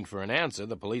 Without waiting for an answer,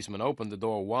 the policeman opened the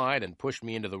door wide and pushed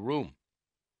me into the room.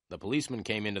 The policeman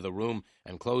came into the room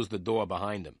and closed the door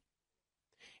behind him.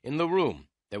 In the room,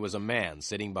 there was a man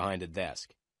sitting behind a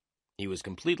desk. He was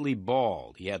completely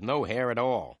bald. He had no hair at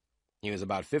all. He was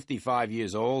about 55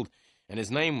 years old, and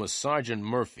his name was Sergeant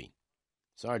Murphy.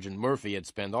 Sergeant Murphy had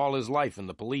spent all his life in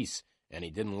the police, and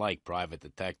he didn't like private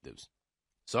detectives.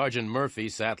 Sergeant Murphy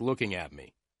sat looking at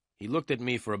me. He looked at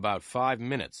me for about 5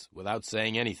 minutes without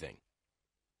saying anything.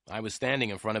 I was standing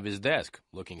in front of his desk,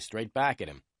 looking straight back at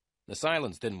him. The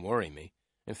silence didn't worry me.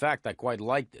 In fact, I quite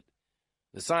liked it.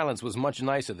 The silence was much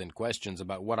nicer than questions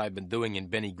about what I'd been doing in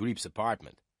Benny Greep's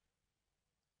apartment.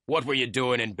 "What were you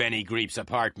doing in Benny Greep's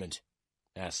apartment?"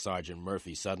 asked Sergeant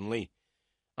Murphy suddenly.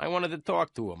 "I wanted to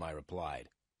talk to him," I replied.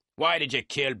 "Why did you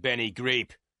kill Benny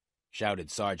Greep?"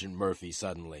 shouted Sergeant Murphy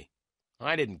suddenly.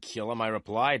 "I didn't kill him," I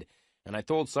replied, and I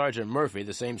told Sergeant Murphy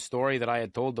the same story that I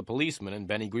had told the policeman in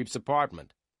Benny Greep's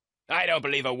apartment. "I don't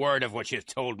believe a word of what you've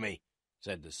told me,"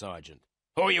 said the sergeant.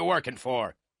 Who are you working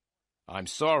for? I'm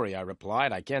sorry, I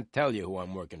replied. I can't tell you who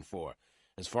I'm working for.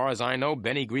 As far as I know,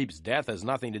 Benny Greep's death has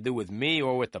nothing to do with me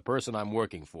or with the person I'm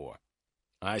working for.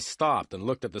 I stopped and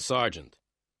looked at the sergeant.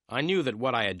 I knew that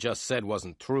what I had just said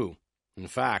wasn't true. In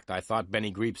fact, I thought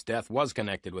Benny Greep's death was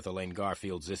connected with Elaine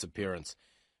Garfield's disappearance,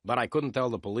 but I couldn't tell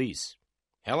the police.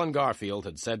 Helen Garfield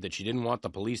had said that she didn't want the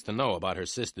police to know about her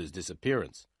sister's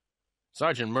disappearance.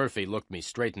 Sergeant Murphy looked me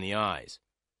straight in the eyes.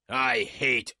 I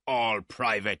hate all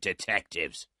private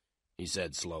detectives, he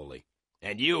said slowly.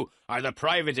 And you are the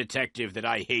private detective that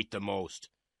I hate the most.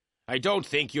 I don't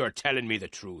think you're telling me the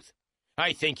truth.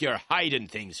 I think you're hiding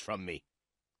things from me.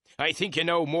 I think you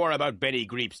know more about Benny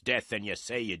Greep's death than you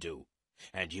say you do.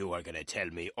 And you are going to tell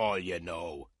me all you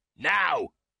know. Now!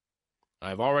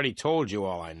 I've already told you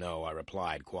all I know, I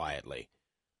replied quietly.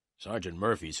 Sergeant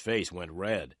Murphy's face went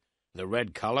red. The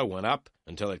red color went up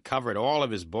until it covered all of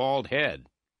his bald head.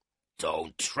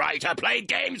 Don't try to play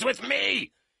games with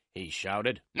me, he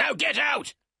shouted. Now get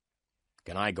out!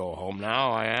 Can I go home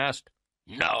now, I asked.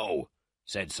 No,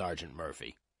 said Sergeant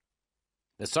Murphy.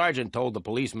 The sergeant told the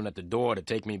policeman at the door to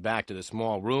take me back to the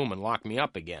small room and lock me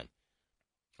up again.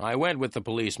 I went with the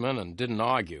policeman and didn't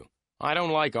argue. I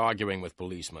don't like arguing with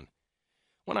policemen.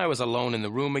 When I was alone in the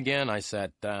room again, I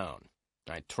sat down.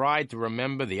 I tried to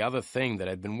remember the other thing that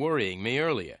had been worrying me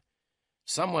earlier.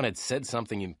 Someone had said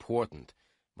something important,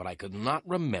 but I could not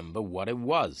remember what it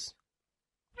was.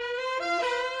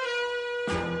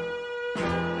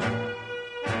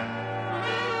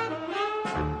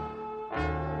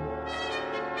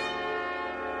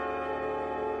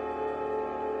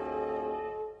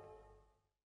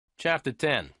 Chapter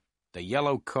 10. The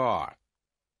Yellow Car.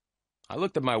 I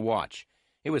looked at my watch.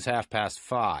 It was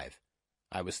 5:30.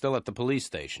 I was still at the police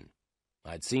station.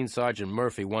 I'd seen Sergeant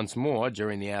Murphy once more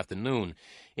during the afternoon.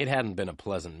 It hadn't been a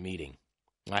pleasant meeting.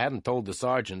 I hadn't told the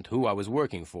sergeant who I was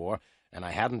working for, and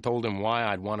I hadn't told him why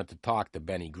I'd wanted to talk to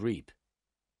Benny Greep.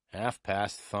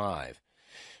 5:30.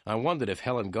 I wondered if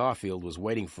Helen Garfield was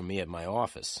waiting for me at my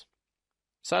office.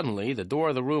 Suddenly, the door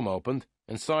of the room opened,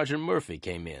 and Sergeant Murphy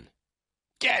came in.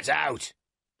 Get out,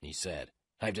 he said.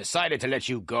 I've decided to let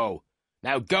you go.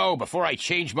 Now go before I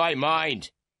change my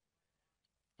mind.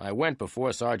 I went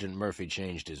before Sergeant Murphy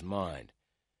changed his mind.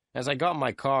 As I got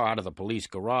my car out of the police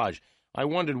garage, I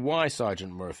wondered why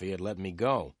Sergeant Murphy had let me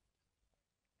go.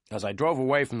 As I drove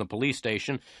away from the police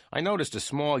station, I noticed a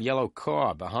small yellow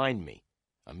car behind me.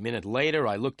 A minute later,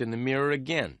 I looked in the mirror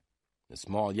again. The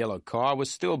small yellow car was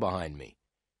still behind me.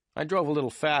 I drove a little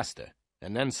faster,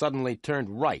 and then suddenly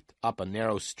turned right up a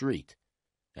narrow street.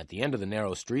 At the end of the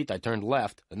narrow street, I turned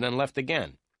left, and then left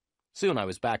again. Soon I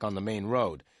was back on the main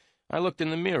road. I looked in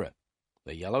the mirror.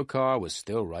 The yellow car was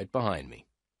still right behind me.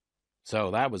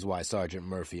 So that was why Sergeant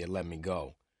Murphy had let me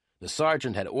go. The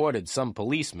sergeant had ordered some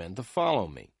policemen to follow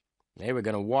me. They were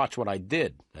going to watch what I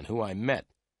did and who I met.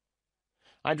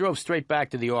 I drove straight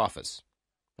back to the office.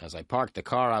 As I parked the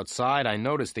car outside, I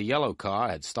noticed the yellow car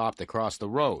had stopped across the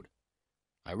road.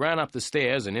 I ran up the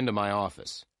stairs and into my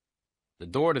office. The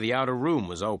door to the outer room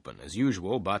was open, as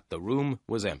usual, but the room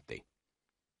was empty.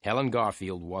 Helen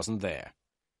Garfield wasn't there.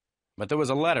 But there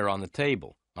was a letter on the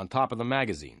table, on top of the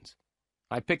magazines.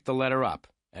 I picked the letter up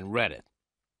and read it.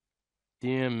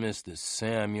 Dear Mr.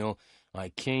 Samuel, I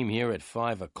came here at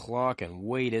 5 o'clock and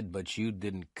waited, but you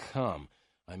didn't come.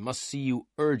 I must see you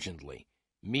urgently.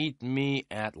 Meet me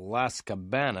at Las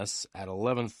Cabanas at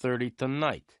 11:30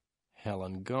 tonight.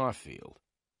 Helen Garfield.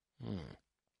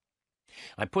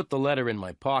 I put the letter in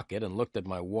my pocket and looked at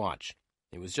my watch.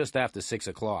 It was just after 6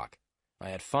 o'clock. I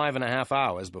had 5.5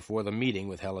 hours before the meeting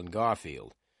with Helen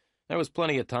Garfield. There was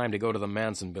plenty of time to go to the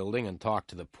Manson building and talk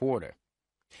to the porter.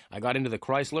 I got into the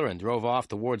Chrysler and drove off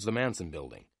towards the Manson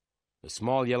building. The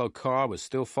small yellow car was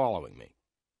still following me.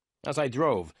 As I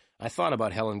drove, I thought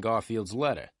about Helen Garfield's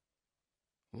letter.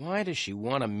 Why does she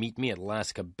want to meet me at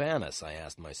Las Cabanas, I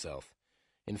asked myself.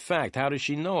 In fact, how does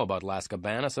she know about Las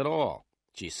Cabanas at all?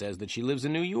 She says that she lives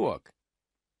in New York.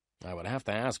 I would have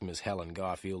to ask Miss Helen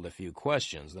Garfield a few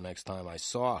questions the next time I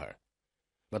saw her.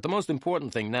 But the most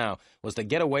important thing now was to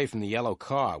get away from the yellow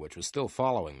car, which was still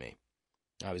following me.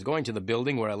 I was going to the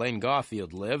building where Elaine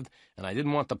Garfield lived, and I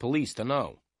didn't want the police to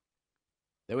know.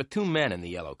 There were 2 men in the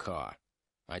yellow car.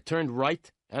 I turned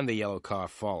right, and the yellow car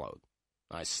followed.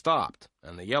 I stopped,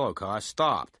 and the yellow car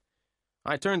stopped.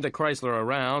 I turned the Chrysler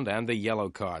around, and the yellow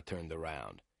car turned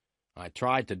around. I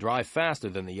tried to drive faster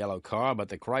than the yellow car, but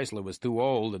the Chrysler was too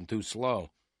old and too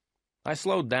slow. I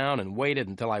slowed down and waited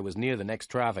until I was near the next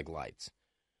traffic lights.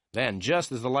 Then,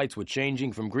 just as the lights were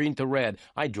changing from green to red,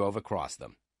 I drove across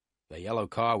them. The yellow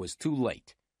car was too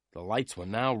late. The lights were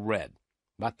now red.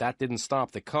 But that didn't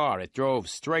stop the car. It drove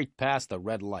straight past the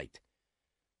red light.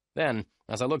 Then,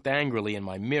 as I looked angrily in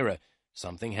my mirror,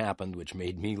 something happened which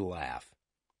made me laugh.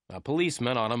 A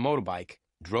policeman on a motorbike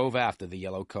drove after the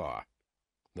yellow car.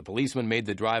 The policeman made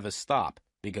the driver stop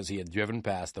because he had driven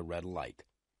past the red light.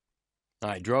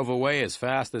 I drove away as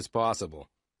fast as possible.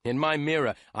 In my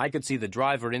mirror, I could see the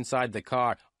driver inside the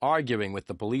car arguing with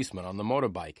the policeman on the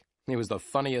motorbike. It was the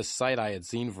funniest sight I had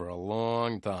seen for a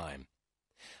long time.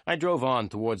 I drove on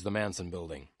towards the Manson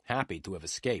building, happy to have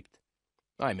escaped.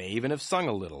 I may even have sung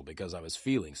a little because I was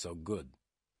feeling so good.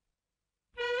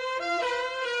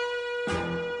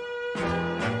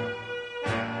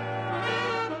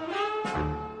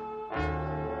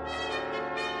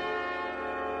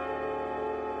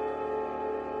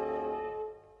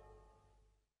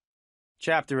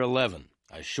 Chapter 11.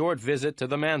 A Short Visit to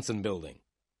the Manson Building.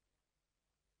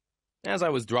 As I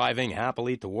was driving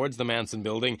happily towards the Manson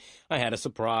Building, I had a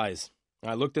surprise.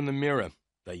 I looked in the mirror.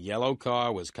 The yellow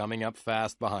car was coming up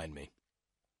fast behind me.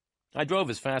 I drove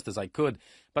as fast as I could,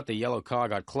 but the yellow car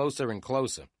got closer and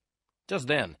closer. Just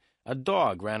then, a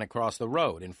dog ran across the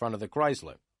road in front of the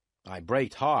Chrysler. I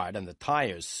braked hard, and the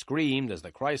tires screamed as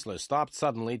the Chrysler stopped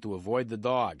suddenly to avoid the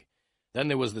dog. Then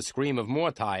there was the scream of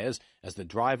more tires as the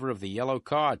driver of the yellow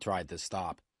car tried to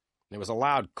stop. There was a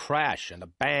loud crash and a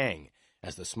bang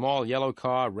as the small yellow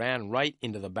car ran right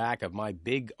into the back of my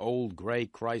big old gray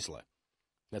Chrysler.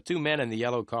 The two men in the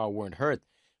yellow car weren't hurt,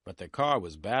 but their car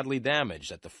was badly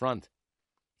damaged at the front.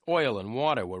 Oil and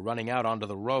water were running out onto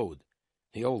the road.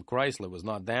 The old Chrysler was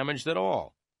not damaged at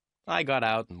all. I got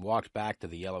out and walked back to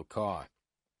the yellow car.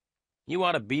 "You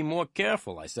ought to be more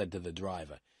careful," I said to the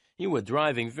driver. "You were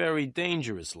driving very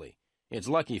dangerously. It's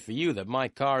lucky for you that my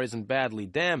car isn't badly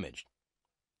damaged."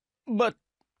 But,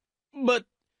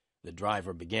 the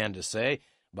driver began to say,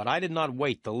 but I did not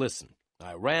wait to listen.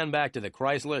 I ran back to the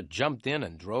Chrysler, jumped in,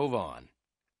 and drove on.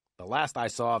 The last I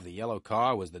saw of the yellow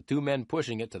car was the two men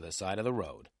pushing it to the side of the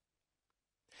road.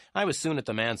 I was soon at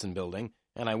the Manson building,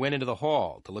 and I went into the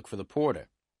hall to look for the porter.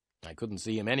 I couldn't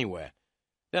see him anywhere.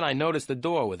 Then I noticed a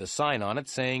door with a sign on it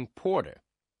saying porter.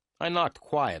 I knocked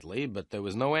quietly, but there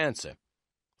was no answer.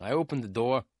 I opened the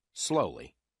door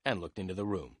slowly and looked into the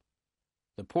room.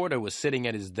 The porter was sitting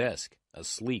at his desk,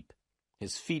 asleep.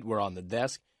 His feet were on the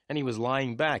desk, and he was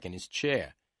lying back in his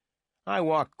chair. I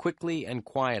walked quickly and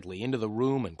quietly into the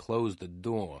room and closed the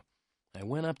door. I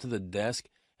went up to the desk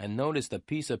and noticed a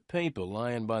piece of paper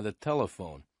lying by the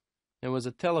telephone. There was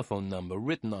a telephone number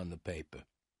written on the paper.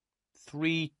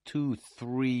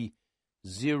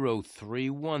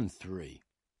 323-0313.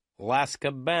 Las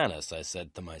Cabanas, I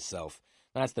said to myself.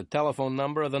 That's the telephone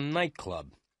number of the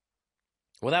nightclub.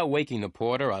 Without waking the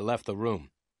porter, I left the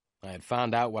room. I had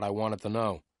found out what I wanted to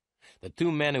know. The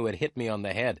two men who had hit me on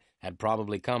the head had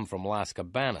probably come from Las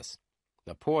Cabanas.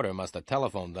 The porter must have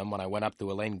telephoned them when I went up to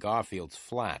Elaine Garfield's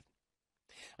flat.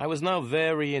 I was now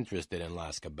very interested in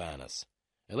Las Cabanas.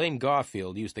 Elaine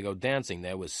Garfield used to go dancing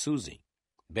there with Susie.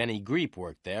 Benny Greep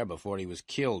worked there before he was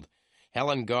killed.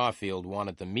 Helen Garfield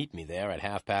wanted to meet me there at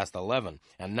 11:30,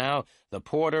 and now the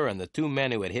porter and the two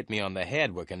men who had hit me on the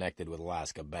head were connected with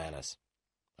Las Cabanas.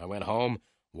 I went home,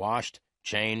 washed,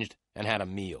 changed, and had a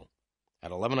meal.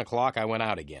 At 11 o'clock, I went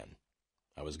out again.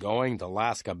 I was going to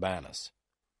Las Cabanas.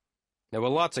 There were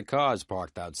lots of cars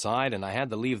parked outside, and I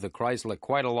had to leave the Chrysler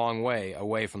quite a long way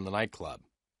away from the nightclub.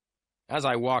 As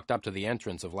I walked up to the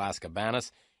entrance of Las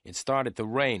Cabanas, it started to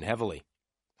rain heavily.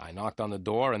 I knocked on the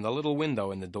door, and the little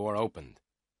window in the door opened.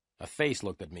 A face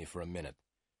looked at me for a minute.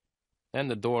 Then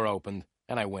the door opened,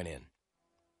 and I went in.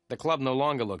 The club no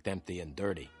longer looked empty and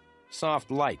dirty.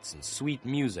 Soft lights and sweet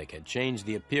music had changed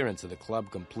the appearance of the club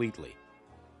completely.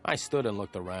 I stood and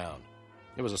looked around.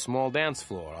 There was a small dance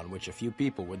floor on which a few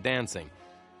people were dancing.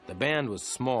 The band was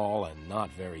small and not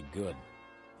very good.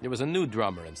 There was a new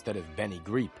drummer instead of Benny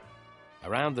Greep.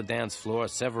 Around the dance floor,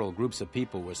 several groups of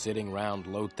people were sitting round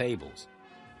low tables.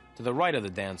 To the right of the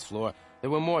dance floor,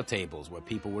 there were more tables where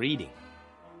people were eating.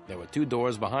 There were two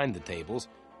doors behind the tables,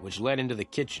 which led into the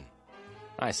kitchen.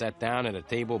 I sat down at a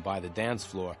table by the dance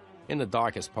floor, in the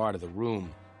darkest part of the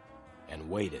room, and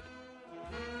waited.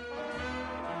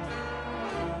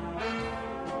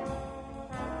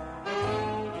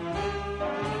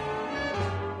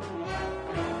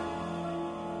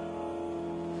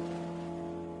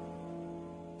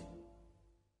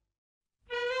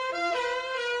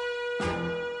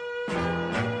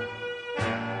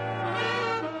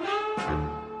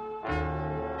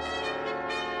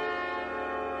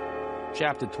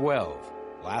 Chapter 12.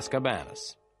 Las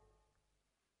Cabanas.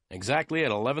 Exactly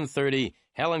at 11:30,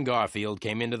 Helen Garfield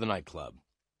came into the nightclub.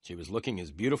 She was looking as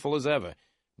beautiful as ever,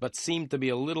 but seemed to be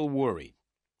a little worried.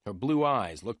 Her blue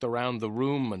eyes looked around the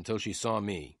room until she saw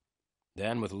me.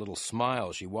 Then, with a little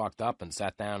smile, she walked up and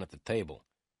sat down at the table.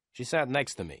 She sat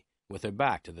next to me, with her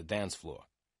back to the dance floor.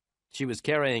 She was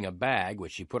carrying a bag,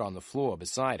 which she put on the floor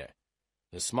beside her.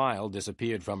 The smile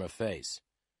disappeared from her face.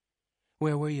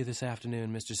 "Where were you this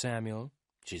afternoon, Mr. Samuel?"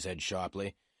 she said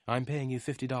sharply. "I'm paying you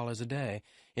 $50 a day.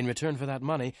 In return for that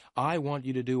money, I want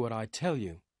you to do what I tell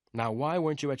you. Now, why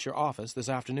weren't you at your office this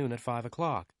afternoon at 5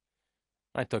 o'clock?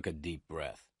 I took a deep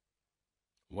breath.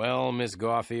 "Well, Miss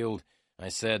Garfield," I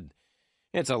said,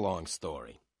 "it's a long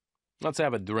story. Let's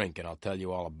have a drink and I'll tell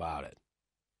you all about it."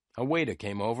 A waiter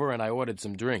came over and I ordered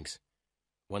some drinks.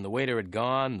 When the waiter had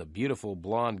gone, the beautiful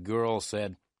blonde girl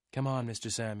said, "Come on, Mr.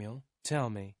 Samuel, tell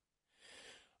me."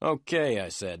 "Okay," I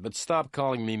said, "but stop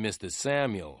calling me Mr.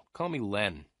 Samuel. Call me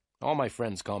Len. All my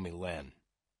friends call me Len."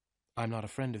 "I'm not a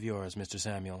friend of yours, Mr.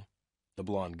 Samuel," the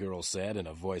blonde girl said in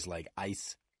a voice like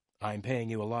ice. "I'm paying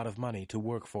you a lot of money to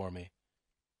work for me."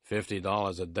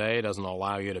 $50 a day doesn't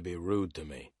allow you to be rude to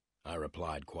me," I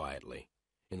replied quietly.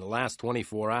 "In the last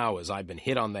 24 hours, I've been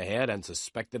hit on the head and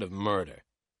suspected of murder."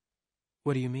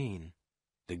 "What do you mean?"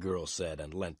 the girl said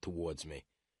and leant towards me.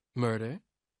 "Murder?"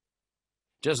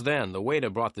 Just then, the waiter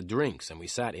brought the drinks, and we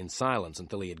sat in silence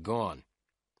until he had gone.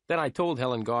 Then I told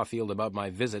Helen Garfield about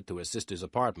my visit to her sister's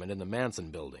apartment in the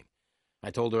Manson building. I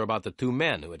told her about the two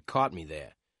men who had caught me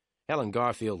there. Helen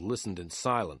Garfield listened in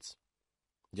silence.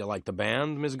 "Did you like the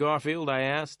band, Miss Garfield?" I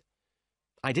asked.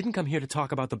 "I didn't come here to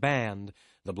talk about the band,"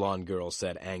 the blonde girl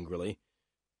said angrily.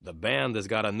 "The band has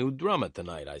got a new drummer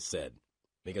tonight," I said,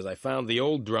 "because I found the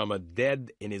old drummer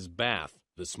dead in his bath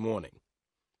this morning."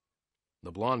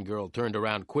 The blonde girl turned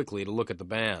around quickly to look at the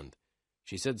band.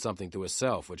 She said something to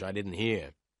herself, which I didn't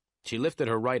hear. She lifted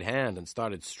her right hand and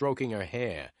started stroking her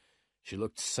hair. She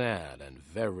looked sad and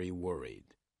very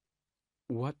worried.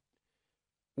 What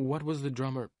was the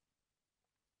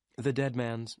dead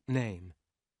man's name?"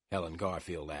 Helen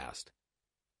Garfield asked.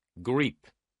 "Greep,"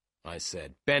 I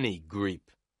said. "Benny Greep.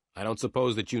 I don't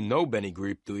suppose that you know Benny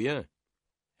Greep, do you?"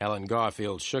 Helen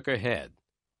Garfield shook her head.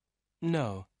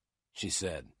 "No," she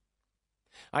said.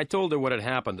 I told her what had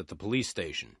happened at the police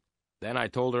station. Then I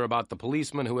told her about the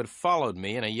policeman who had followed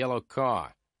me in a yellow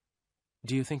car.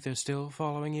 "Do you think they're still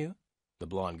following you?" the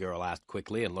blonde girl asked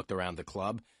quickly and looked around the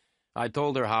club. I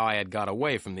told her how I had got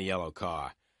away from the yellow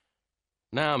car.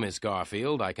 "Now, Miss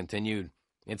Garfield," I continued,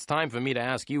 "it's time for me to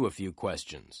ask you a few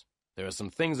questions. There are some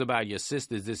things about your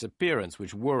sister's disappearance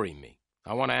which worry me.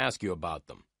 I want to ask you about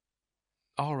them."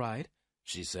 "All right,"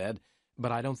 she said,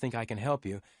 "but I don't think I can help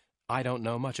you. I don't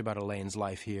know much about Elaine's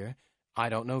life here. I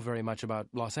don't know very much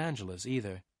about Los Angeles,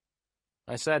 either."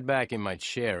 I sat back in my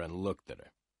chair and looked at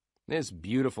her. This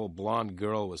beautiful blonde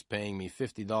girl was paying me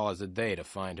 $50 a day to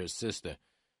find her sister.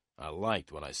 I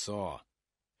liked what I saw.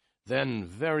 Then,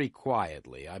 very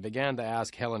quietly, I began to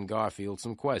ask Helen Garfield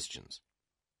some questions.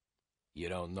 "You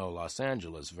don't know Los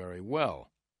Angeles very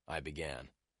well," I began.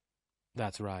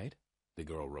 "That's right," the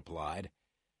girl replied.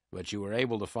 "But you were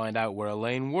able to find out where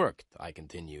Elaine worked," I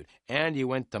continued, "and you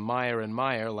went to Meyer and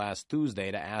Meyer last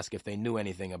Tuesday to ask if they knew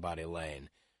anything about Elaine."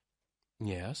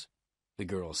 "Yes," the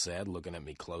girl said, looking at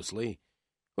me closely.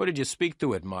 "Who did you speak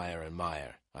to at Meyer and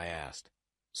Meyer?" I asked.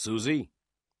 "Susie?"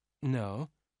 "No,"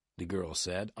 the girl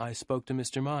said. "I spoke to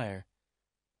Mr. Meyer."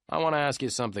 "I want to ask you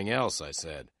something else," I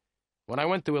said. "When I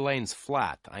went to Elaine's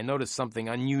flat, I noticed something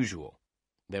unusual.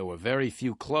 There were very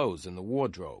few clothes in the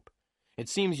wardrobe. It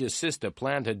seems your sister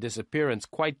planned her disappearance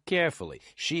quite carefully.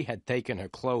 She had taken her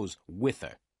clothes with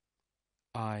her."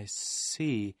 "I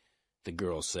see," the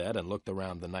girl said, and looked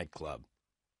around the nightclub.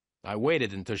 I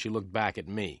waited until she looked back at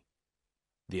me.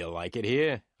 "Do you like it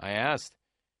here?" I asked.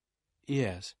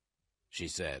 "Yes," she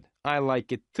said. "I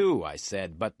like it too," I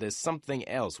said, "but there's something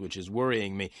else which is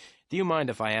worrying me. Do you mind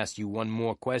if I ask you one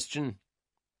more question?"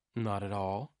 "Not at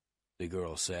all," the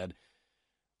girl said.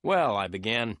 "Well," I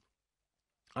began,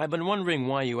 "I've been wondering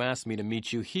why you asked me to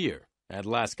meet you here, at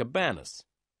Las Cabanas."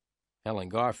 Helen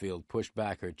Garfield pushed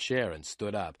back her chair and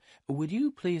stood up. "Would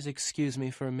you please excuse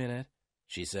me for a minute?"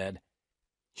 she said.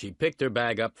 She picked her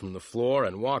bag up from the floor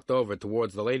and walked over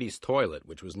towards the ladies' toilet,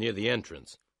 which was near the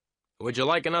entrance. "Would you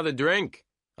like another drink?"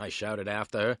 I shouted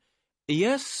after her.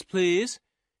 "Yes, please,"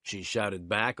 she shouted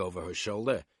back over her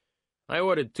shoulder. I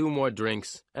ordered 2 more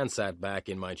drinks and sat back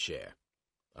in my chair.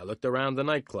 I looked around the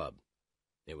nightclub.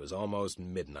 It was almost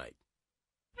midnight.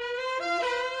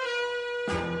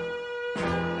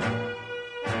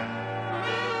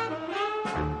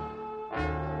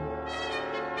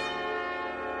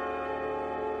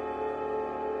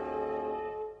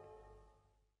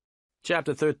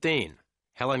 Chapter 13.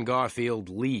 Helen Garfield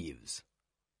Leaves.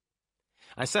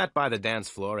 I sat by the dance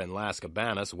floor in Las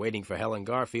Cabanas waiting for Helen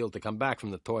Garfield to come back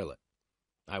from the toilet.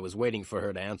 I was waiting for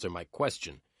her to answer my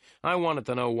question. I wanted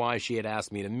to know why she had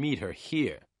asked me to meet her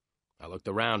here. I looked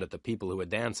around at the people who were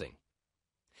dancing.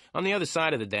 On the other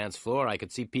side of the dance floor, I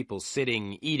could see people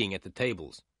sitting, eating at the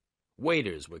tables.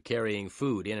 Waiters were carrying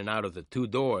food in and out of the 2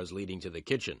 doors leading to the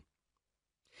kitchen.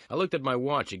 I looked at my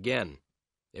watch again.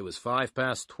 It was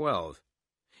 12:05.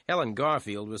 Helen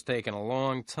Garfield was taking a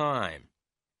long time.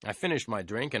 I finished my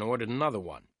drink and ordered another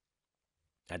one.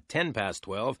 At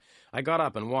 12:10, I got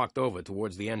up and walked over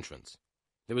towards the entrance.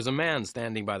 There was a man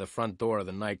standing by the front door of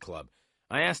the nightclub.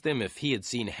 I asked him if he had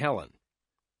seen Helen.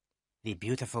 "The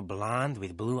beautiful blonde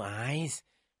with blue eyes?"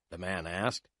 the man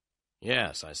asked.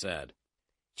 "Yes," I said.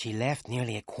 "She left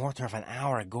nearly a quarter of an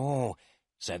hour ago,"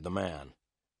 said the man.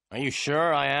 "Are you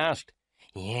sure?" I asked.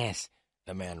 "Yes,"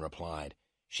 the man replied.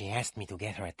 "She asked me to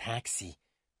get her a taxi."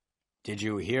 "Did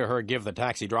you hear her give the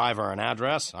taxi driver an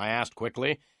address?" I asked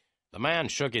quickly. The man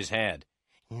shook his head.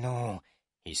 "No,"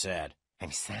 he said.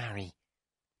 "I'm sorry."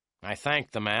 I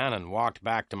thanked the man and walked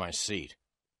back to my seat.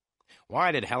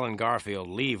 Why did Helen Garfield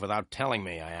leave without telling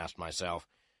me, I asked myself.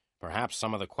 Perhaps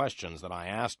some of the questions that I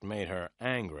asked made her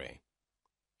angry.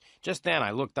 Just then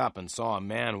I looked up and saw a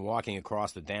man walking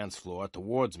across the dance floor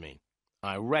towards me.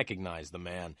 I recognized the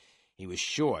man. He was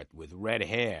short, with red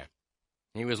hair.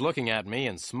 He was looking at me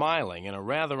and smiling in a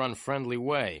rather unfriendly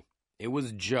way. It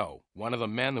was Joe, one of the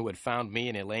men who had found me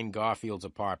in Elaine Garfield's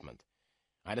apartment.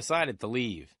 I decided to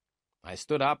leave. I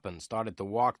stood up and started to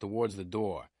walk towards the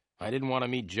door. I didn't want to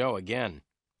meet Joe again.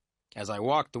 As I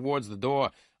walked towards the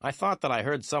door, I thought that I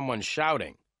heard someone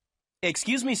shouting.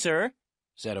 "Excuse me, sir,"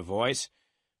 said a voice.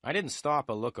 I didn't stop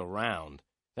or look around.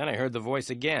 Then I heard the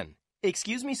voice again.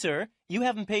 "Excuse me, sir, you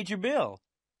haven't paid your bill."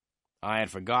 I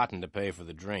had forgotten to pay for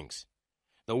the drinks.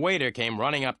 The waiter came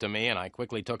running up to me, and I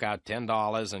quickly took out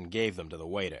 $10 and gave them to the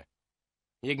waiter.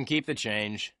 "You can keep the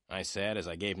change," I said as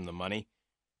I gave him the money.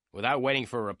 Without waiting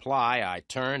for a reply, I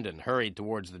turned and hurried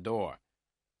towards the door.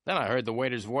 Then I heard the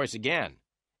waiter's voice again.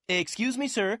 "Excuse me,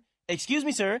 sir. Excuse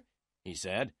me, sir," he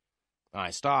said.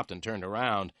 I stopped and turned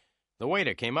around. The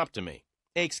waiter came up to me.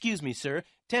 "Excuse me, sir,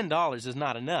 $10 is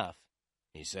not enough,"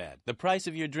 he said. "The price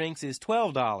of your drinks is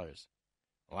 $12.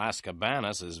 "Las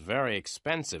Cabanas is very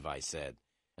expensive," I said,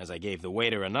 as I gave the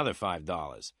waiter another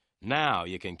 $5. "Now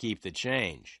you can keep the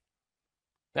change."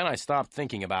 Then I stopped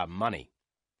thinking about money.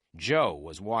 Joe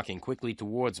was walking quickly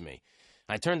towards me.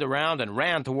 I turned around and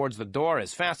ran towards the door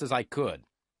as fast as I could.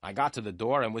 I got to the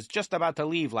door and was just about to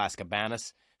leave Las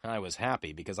Cabanas. I was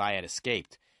happy because I had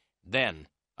escaped. Then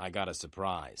I got a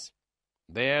surprise.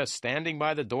 There, standing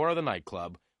by the door of the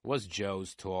nightclub, was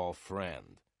Joe's tall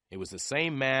friend. It was the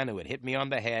same man who had hit me on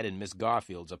the head in Miss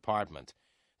Garfield's apartment.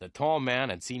 The tall man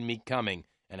had seen me coming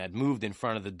and had moved in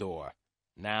front of the door.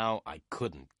 Now I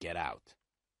couldn't get out.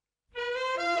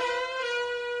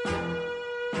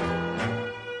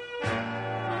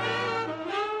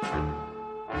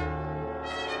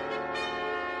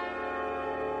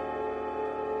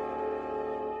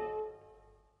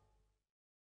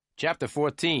 Chapter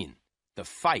 14. The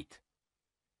Fight.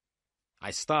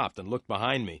 I stopped and looked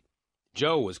behind me.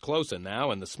 Joe was closer now,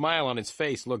 and the smile on his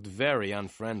face looked very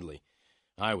unfriendly.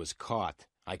 I was caught.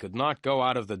 I could not go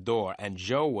out of the door, and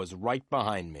Joe was right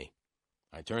behind me.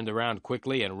 I turned around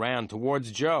quickly and ran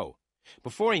towards Joe.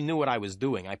 Before he knew what I was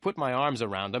doing, I put my arms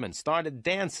around him and started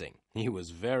dancing. He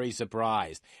was very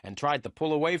surprised and tried to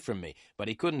pull away from me, but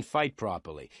he couldn't fight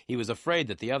properly. He was afraid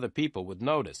that the other people would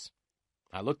notice.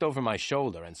 I looked over my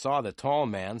shoulder and saw the tall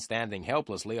man standing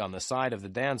helplessly on the side of the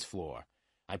dance floor.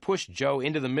 I pushed Joe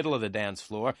into the middle of the dance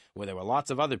floor, where there were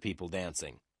lots of other people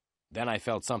dancing. Then I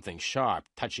felt something sharp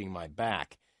touching my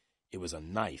back. It was a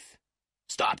knife.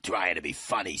 "Stop trying to be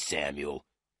funny, Samuel,"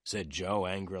 said Joe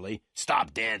angrily.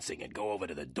 "Stop dancing and go over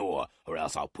to the door, or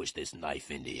else I'll push this knife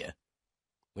into you."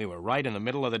 We were right in the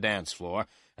middle of the dance floor,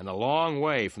 and a long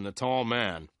way from the tall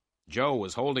man. Joe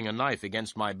was holding a knife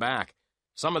against my back.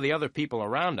 Some of the other people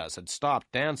around us had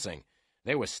stopped dancing.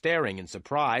 They were staring in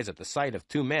surprise at the sight of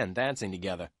 2 men dancing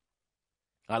together.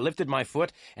 I lifted my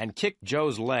foot and kicked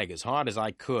Joe's leg as hard as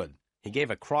I could. He gave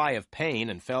a cry of pain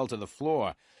and fell to the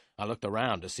floor. I looked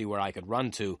around to see where I could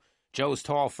run to. Joe's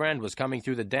tall friend was coming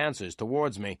through the dancers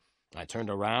towards me. I turned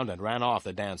around and ran off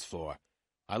the dance floor.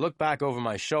 I looked back over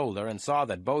my shoulder and saw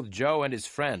that both Joe and his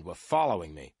friend were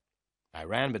following me. I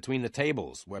ran between the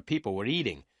tables where people were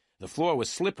eating. The floor was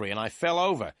slippery and I fell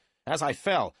over. As I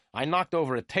fell, I knocked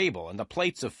over a table, and the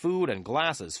plates of food and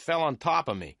glasses fell on top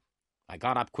of me. I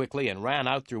got up quickly and ran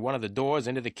out through one of the doors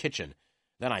into the kitchen.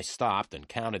 Then I stopped and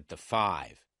counted to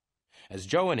 5. As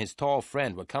Joe and his tall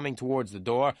friend were coming towards the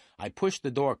door, I pushed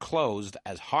the door closed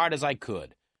as hard as I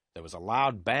could. There was a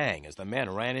loud bang as the men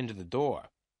ran into the door.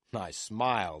 I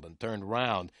smiled and turned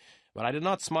round, but I did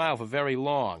not smile for very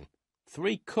long.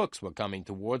 3 cooks were coming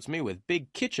towards me with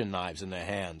big kitchen knives in their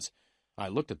hands. I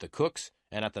looked at the cooks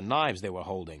and at the knives they were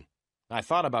holding. I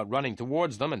thought about running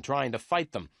towards them and trying to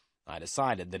fight them. I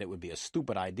decided that it would be a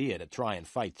stupid idea to try and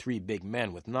fight 3 big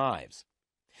men with knives.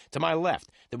 To my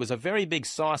left, there was a very big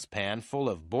saucepan full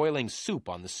of boiling soup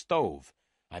on the stove.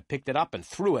 I picked it up and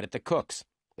threw it at the cooks.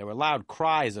 There were loud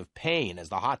cries of pain as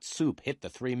the hot soup hit the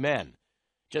 3 men.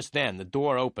 Just then, the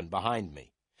door opened behind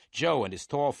me. Joe and his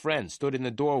tall friend stood in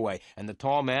the doorway, and the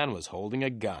tall man was holding a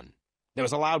gun. There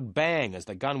was a loud bang as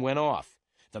the gun went off.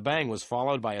 The bang was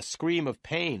followed by a scream of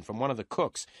pain from one of the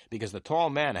cooks because the tall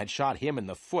man had shot him in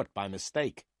the foot by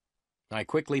mistake. I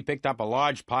quickly picked up a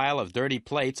large pile of dirty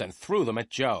plates and threw them at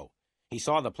Joe. He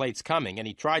saw the plates coming, and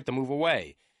he tried to move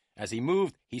away. As he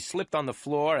moved, he slipped on the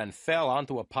floor and fell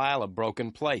onto a pile of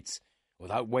broken plates.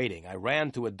 Without waiting, I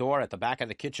ran to a door at the back of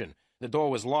the kitchen. The door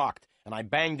was locked, and I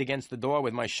banged against the door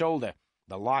with my shoulder.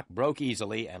 The lock broke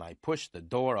easily, and I pushed the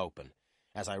door open.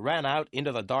 As I ran out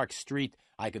into the dark street,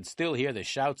 I could still hear the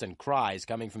shouts and cries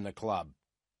coming from the club.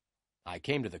 I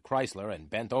came to the Chrysler and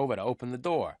bent over to open the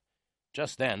door.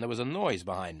 Just then, there was a noise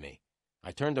behind me.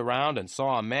 I turned around and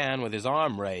saw a man with his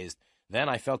arm raised. Then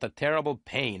I felt a terrible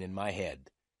pain in my head.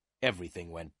 Everything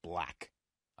went black.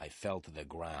 I fell to the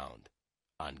ground,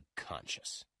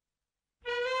 unconscious.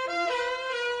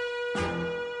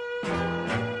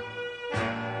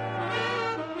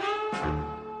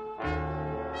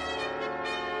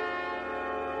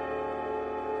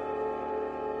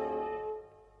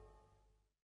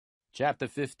 Chapter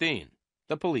 15.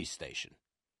 The Police Station.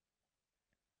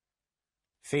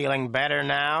 "Feeling better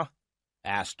now?"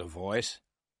 asked a voice.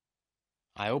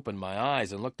 I opened my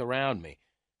eyes and looked around me.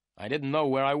 I didn't know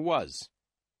where I was.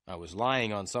 I was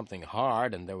lying on something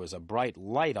hard, and there was a bright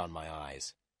light on my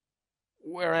eyes.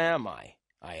 "Where am I?"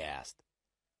 I asked.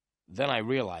 Then I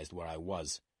realized where I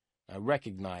was. I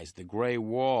recognized the gray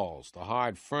walls, the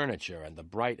hard furniture, and the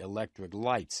bright electric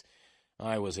lights.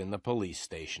 I was in the police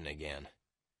station again.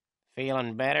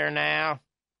 "Feeling better now?"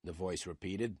 the voice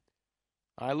repeated.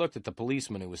 I looked at the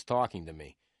policeman who was talking to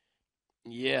me.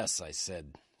 "Yes," I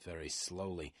said, very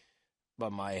slowly,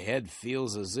 "but my head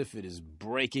feels as if it is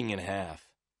breaking in half."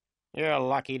 "You're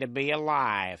lucky to be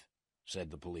alive,"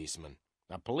 said the policeman.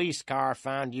 "A police car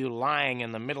found you lying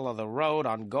in the middle of the road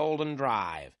on Golden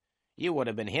Drive. You would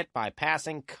have been hit by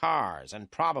passing cars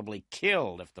and probably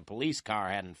killed if the police car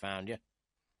hadn't found you."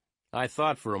 I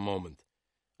thought for a moment.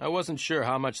 I wasn't sure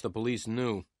how much the police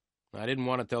knew. I didn't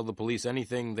want to tell the police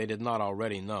anything they did not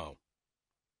already know.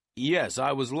 "Yes,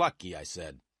 I was lucky," I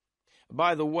said.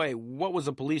 "By the way, what was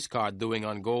a police car doing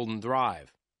on Golden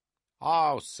Drive?"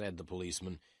 "Oh," said the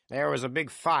policeman, "there was a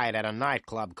big fight at a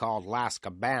nightclub called Las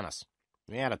Cabanas.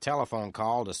 We had a telephone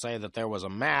call to say that there was a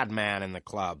madman in the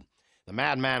club. The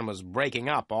madman was breaking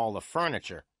up all the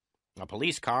furniture. A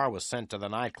police car was sent to the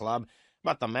nightclub,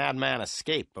 but the madman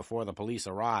escaped before the police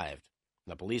arrived.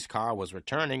 The police car was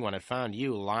returning when it found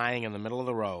you lying in the middle of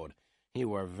the road. You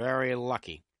were very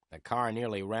lucky. The car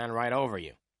nearly ran right over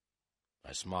you."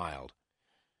 I smiled.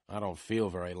 "I don't feel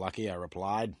very lucky," I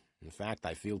replied. "In fact,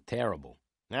 I feel terrible."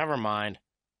 "Never mind,"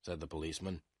 said the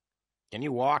policeman. "Can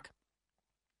you walk?"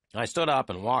 I stood up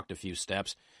and walked a few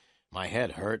steps. My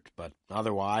head hurt, but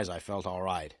otherwise I felt all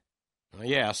right.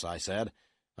 "Yes," I said,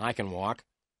 "I can walk."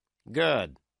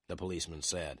 "Good," the policeman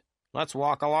said. "Let's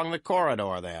walk along the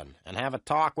corridor, then, and have a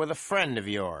talk with a friend of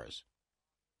yours."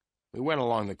 We went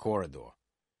along the corridor.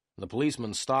 The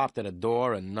policeman stopped at a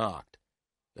door and knocked.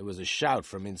 There was a shout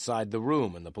from inside the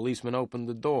room, and the policeman opened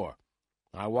the door.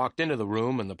 I walked into the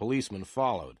room, and the policeman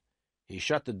followed. He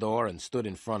shut the door and stood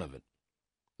in front of it.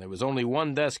 There was only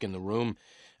one desk in the room,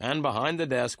 and behind the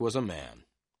desk was a man.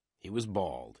 He was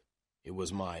bald. It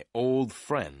was my old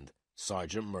friend,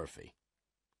 Sergeant Murphy.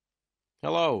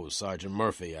 "Hello, Sergeant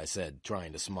Murphy," I said,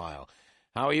 trying to smile.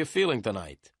 "How are you feeling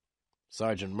tonight?"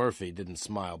 Sergeant Murphy didn't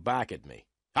smile back at me.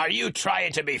 "Are you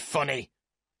trying to be funny?"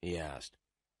 he asked.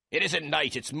 "It isn't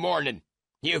night, it's morning.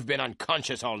 You've been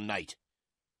unconscious all night."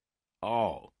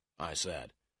 "Oh," I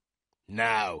said.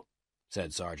 "Now,"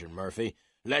 said Sergeant Murphy,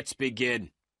 "let's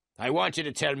begin. I want you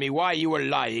to tell me why you were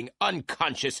lying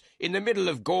unconscious in the middle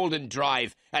of Golden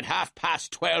Drive at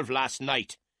 12:30 last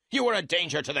night. You were a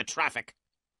danger to the traffic."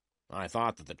 "I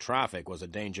thought that the traffic was a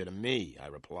danger to me," I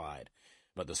replied,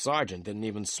 but the sergeant didn't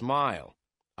even smile.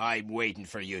 "I'm waiting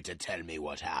for you to tell me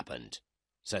what happened,"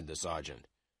 said the sergeant.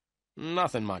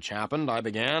 "Nothing much happened," I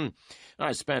began.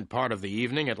 "I spent part of the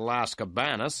evening at Las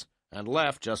Cabanas. and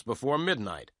left just before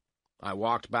midnight. I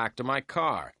walked back to my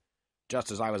car.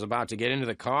 Just as I was about to get into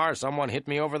the car, someone hit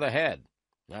me over the head.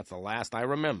 That's the last I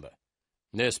remember.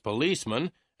 This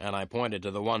policeman, and I pointed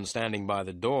to the one standing by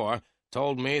the door,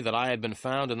 told me that I had been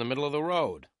found in the middle of the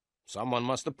road. Someone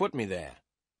must have put me there.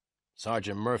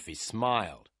 Sergeant Murphy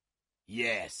smiled.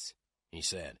 Yes, he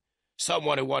said.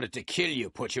 Someone who wanted to kill you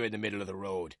put you in the middle of the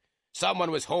road.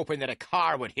 Someone was hoping that a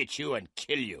car would hit you and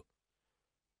kill you.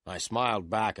 I smiled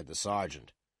back at the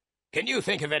sergeant. Can you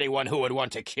think of anyone who would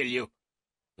want to kill you?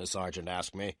 The sergeant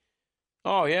asked me.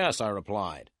 Oh, yes, I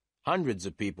replied. Hundreds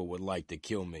of people would like to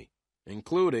kill me,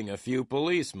 including a few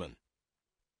policemen.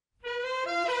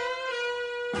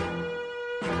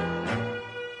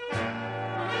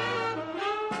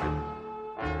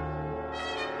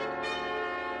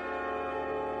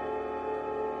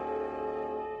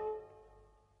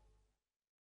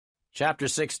 Chapter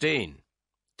 16.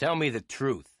 Tell me the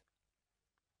truth.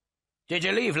 Did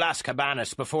you leave Las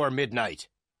Cabanas before midnight?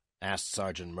 Asked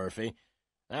Sergeant Murphy.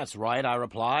 That's right, I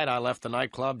replied. I left the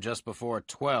nightclub just before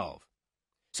 12.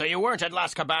 So you weren't at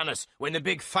Las Cabanas when the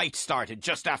big fight started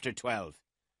just after 12?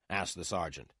 Asked the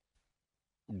sergeant.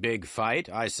 Big fight,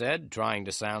 I said, trying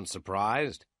to sound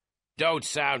surprised. Don't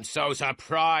sound so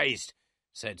surprised,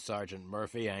 said Sergeant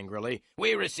Murphy angrily.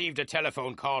 We received a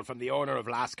telephone call from the owner of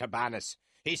Las Cabanas.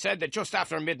 He said that just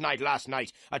after midnight last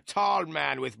night, a tall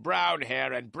man with brown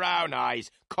hair and brown eyes,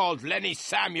 called Lenny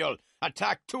Samuel,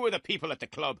 attacked two of the people at the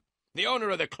club. The owner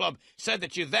of the club said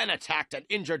that you then attacked and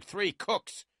injured 3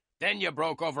 cooks. Then you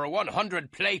broke over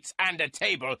 100 plates and a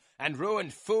table and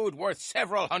ruined food worth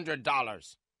several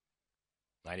 $100s.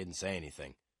 I didn't say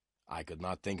anything. I could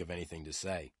not think of anything to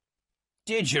say.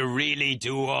 Did you really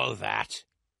do all that?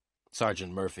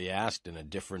 Sergeant Murphy asked in a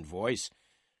different voice.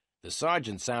 The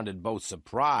sergeant sounded both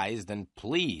surprised and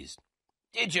pleased.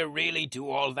 Did you really do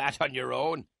all that on your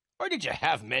own, or did you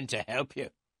have men to help you?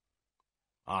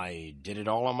 I did it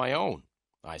all on my own,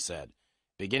 I said,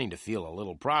 beginning to feel a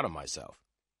little proud of myself.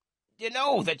 You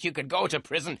know that you could go to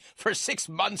prison for 6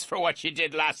 months for what you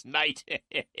did last night?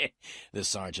 The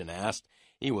sergeant asked.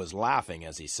 He was laughing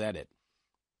as he said it.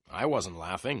 I wasn't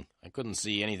laughing. I couldn't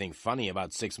see anything funny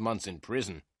about 6 months in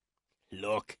prison.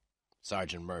 Look,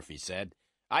 Sergeant Murphy said,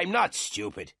 I'm not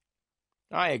stupid.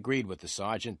 I agreed with the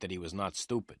sergeant that he was not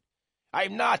stupid.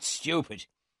 I'm not stupid,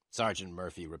 Sergeant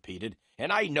Murphy repeated,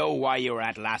 and I know why you were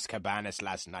at Las Cabanas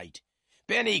last night.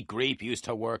 Benny Greep used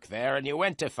to work there, and you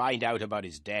went to find out about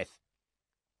his death.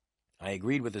 I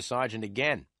agreed with the sergeant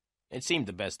again. It seemed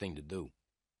the best thing to do.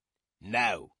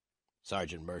 Now,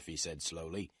 Sergeant Murphy said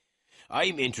slowly,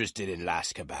 I'm interested in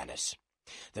Las Cabanas.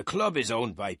 The club is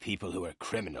owned by people who are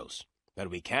criminals, but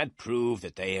we can't prove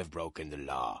that they have broken the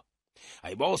law.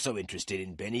 I'm also interested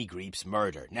in Benny Greep's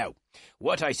murder. Now,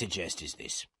 what I suggest is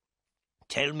this.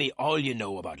 Tell me all you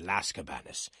know about Las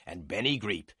Cabanas and Benny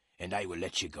Greep, and I will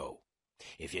let you go.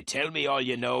 If you tell me all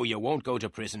you know, you won't go to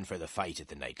prison for the fight at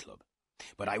the nightclub.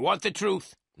 But I want the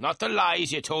truth, not the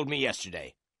lies you told me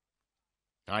yesterday.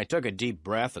 I took a deep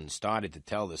breath and started to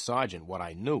tell the sergeant what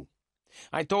I knew.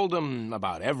 I told him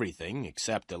about everything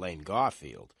except Elaine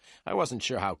Garfield. I wasn't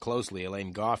sure how closely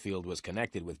Elaine Garfield was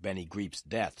connected with Benny Greep's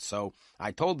death, so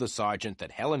I told the sergeant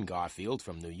that Helen Garfield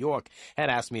from New York had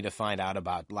asked me to find out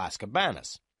about Las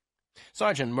Cabanas.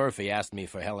 Sergeant Murphy asked me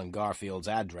for Helen Garfield's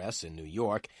address in New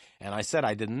York, and I said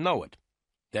I didn't know it.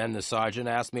 Then the sergeant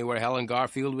asked me where Helen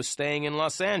Garfield was staying in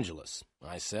Los Angeles.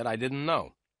 I said I didn't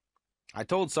know. I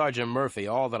told Sergeant Murphy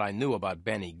all that I knew about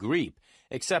Benny Greep,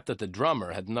 except that the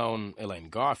drummer had known Elaine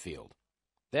Garfield.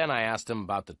 Then I asked him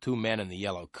about the 2 men in the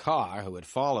yellow car who had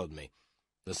followed me.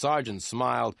 The sergeant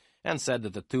smiled and said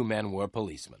that the 2 men were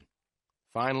policemen.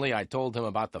 Finally, I told him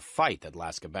about the fight at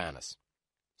Las Cabanas.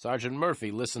 Sergeant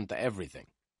Murphy listened to everything.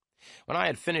 When I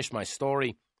had finished my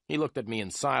story, he looked at me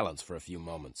in silence for a few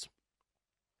moments.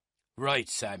 Right,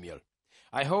 Samuel.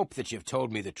 I hope that you've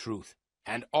told me the truth,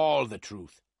 and all the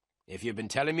truth. If you've been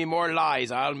telling me more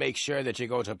lies, I'll make sure that you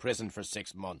go to prison for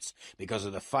 6 months because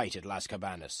of the fight at Las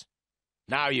Cabanas.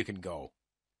 Now you can go.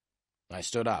 I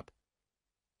stood up.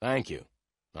 Thank you,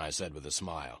 I said with a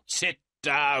smile. Sit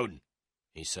down,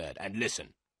 he said, and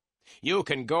listen. You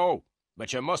can go,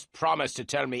 but you must promise to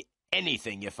tell me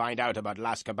anything you find out about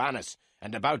Las Cabanas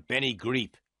and about Benny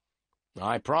Greep.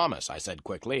 I promise, I said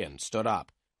quickly, and stood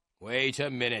up. Wait a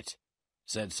minute,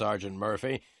 said Sergeant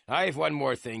Murphy. I've one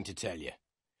more thing to tell you.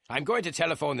 I'm going to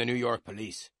telephone the New York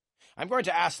police. I'm going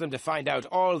to ask them to find out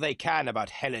all they can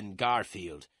about Helen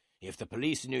Garfield. If the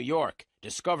police in New York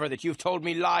discover that you've told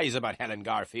me lies about Helen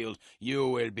Garfield, you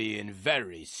will be in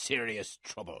very serious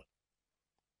trouble.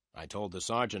 I told the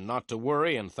sergeant not to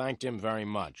worry and thanked him very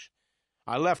much.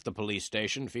 I left the police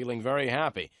station feeling very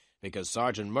happy because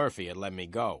Sergeant Murphy had let me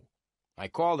go. I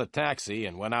called a taxi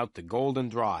and went out to Golden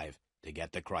Drive to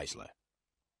get the Chrysler.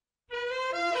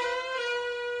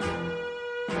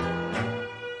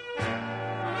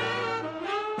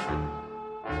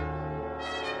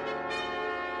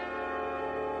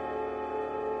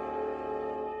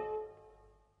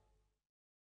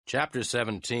 Chapter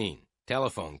 17.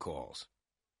 Telephone Calls.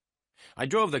 I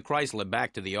drove the Chrysler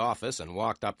back to the office and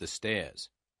walked up the stairs.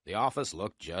 The office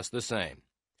looked just the same.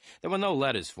 There were no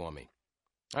letters for me.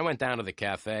 I went down to the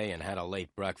cafe and had a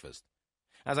late breakfast.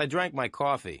 As I drank my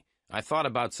coffee, I thought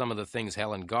about some of the things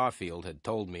Helen Garfield had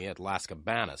told me at Las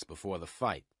Cabanas before the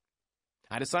fight.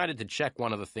 I decided to check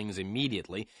one of the things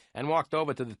immediately and walked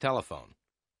over to the telephone.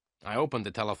 I opened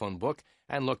the telephone book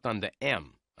and looked under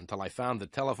M until I found the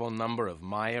telephone number of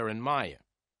Meyer and Meyer.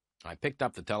 I picked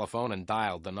up the telephone and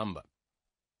dialed the number.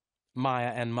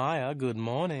 Meyer and Meyer, good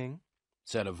morning,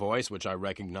 said a voice which I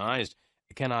recognized.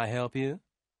 Can I help you?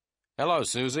 Hello,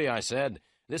 Susie, I said.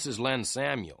 This is Len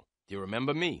Samuel. Do you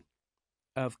remember me?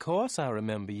 Of course I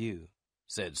remember you,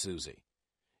 said Susie.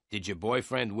 Did your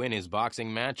boyfriend win his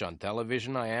boxing match on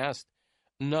television, I asked.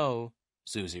 No,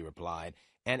 Susie replied,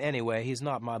 and anyway, he's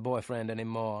not my boyfriend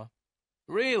anymore.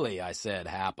 Really, I said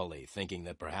happily, thinking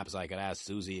that perhaps I could ask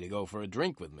Susie to go for a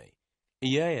drink with me.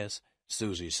 Yes,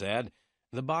 Susie said.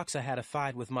 The boxer had a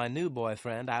fight with my new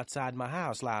boyfriend outside my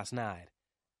house last night.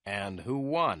 And who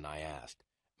won, I asked.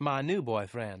 My new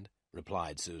boyfriend,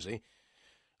 replied Susie.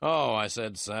 Oh, I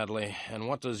said sadly, and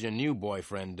what does your new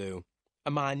boyfriend do?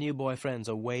 My new boyfriend's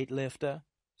a weightlifter,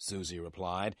 Susie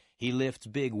replied. He lifts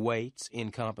big weights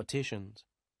in competitions.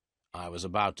 I was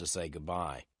about to say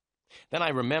goodbye. Then I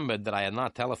remembered that I had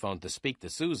not telephoned to speak to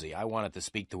Susie. I wanted to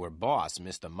speak to her boss,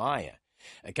 Mr. Meyer.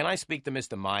 Can I speak to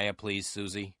Mr. Meyer, please,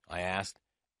 Susie? I asked.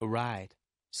 Right,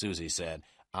 Susie said.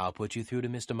 I'll put you through to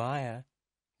Mr. Meyer.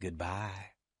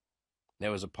 Goodbye.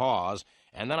 There was a pause,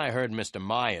 and then I heard Mr.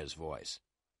 Meyer's voice.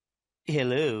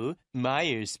 Hello,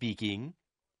 Meyer speaking.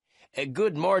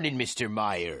 Good morning, Mr.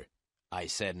 Meyer, I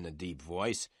said in a deep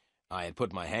voice. I had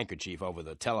put my handkerchief over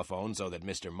the telephone so that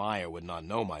Mr. Meyer would not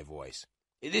know my voice.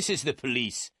 This is the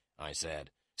police, I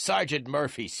said. Sergeant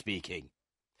Murphy speaking.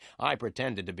 I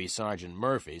pretended to be Sergeant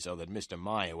Murphy so that Mr.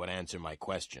 Meyer would answer my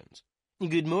questions.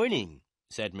 Good morning,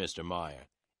 said Mr. Meyer.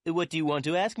 What do you want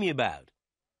to ask me about?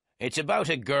 It's about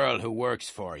a girl who works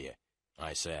for you,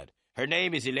 I said. Her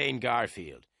name is Elaine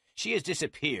Garfield. She has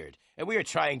disappeared, and we are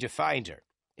trying to find her.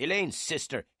 Elaine's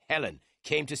sister, Helen,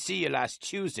 came to see you last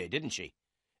Tuesday, didn't she?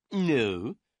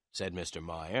 No, said Mr.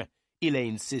 Meyer.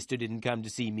 Elaine's sister didn't come to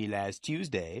see me last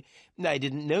Tuesday. I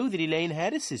didn't know that Elaine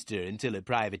had a sister until a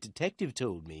private detective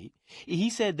told me. He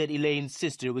said that Elaine's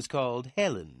sister was called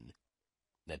Helen.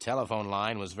 The telephone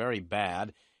line was very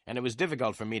bad, and it was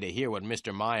difficult for me to hear what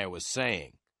Mr. Meyer was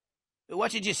saying.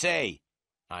 What did you say?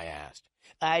 I asked.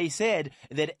 I said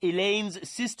that Elaine's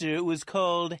sister was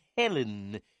called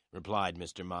Helen, replied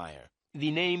Mr. Meyer.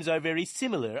 The names are very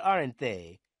similar, aren't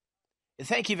they?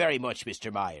 Thank you very much,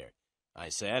 Mr. Meyer, I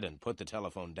said, and put the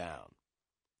telephone down.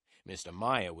 Mr.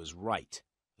 Meyer was right.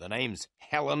 The names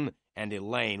Helen and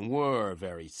Elaine were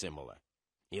very similar.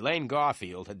 Elaine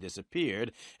Garfield had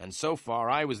disappeared, and so far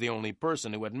I was the only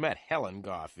person who had met Helen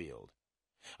Garfield.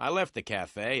 I left the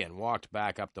cafe and walked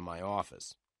back up to my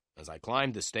office. As I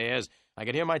climbed the stairs, I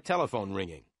could hear my telephone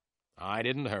ringing. I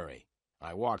didn't hurry.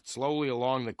 I walked slowly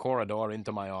along the corridor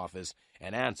into my office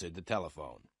and answered the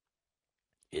telephone.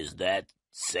 Is that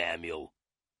Samuel?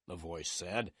 The voice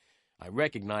said. I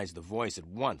recognized the voice at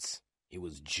once. It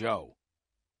was Joe.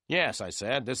 Yes, I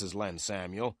said, this is Len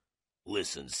Samuel.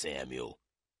 Listen, Samuel,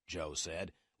 Joe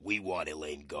said. We want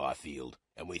Elaine Garfield,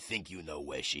 and we think you know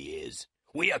where she is.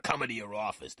 We are coming to your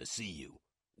office to see you.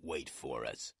 Wait for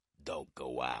us. Don't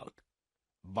go out.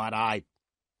 But I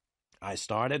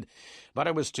started, but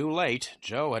it was too late.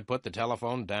 Joe had put the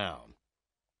telephone down.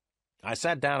 I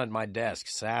sat down at my desk,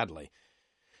 sadly.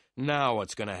 Now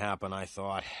what's going to happen, I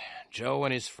thought. Joe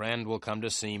and his friend will come to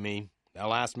see me.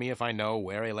 They'll ask me if I know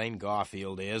where Elaine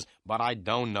Garfield is, but I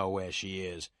don't know where she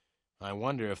is. I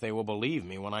wonder if they will believe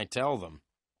me when I tell them.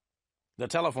 The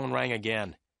telephone rang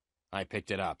again. I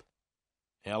picked it up.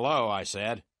 Hello, I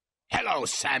said. Hello,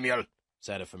 Samuel,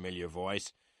 said a familiar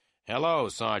voice. Hello,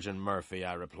 Sergeant Murphy,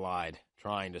 I replied,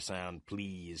 trying to sound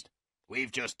pleased.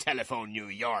 We've just telephoned New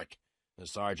York, the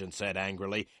sergeant said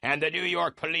angrily, and the New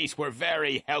York police were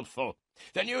very helpful.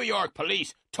 The New York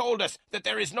police told us that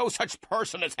there is no such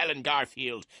person as Helen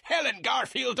Garfield. Helen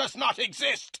Garfield does not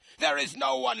exist. There is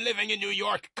no one living in New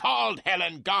York called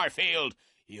Helen Garfield.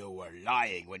 You were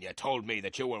lying when you told me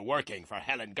that you were working for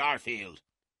Helen Garfield.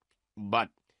 But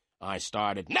I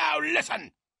started. "Now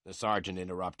listen!" the sergeant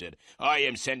interrupted. "I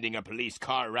am sending a police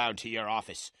car round to your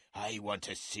office. I want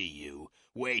to see you.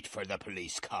 Wait for the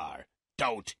police car.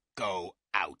 Don't go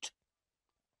out."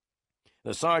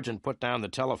 The sergeant put down the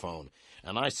telephone,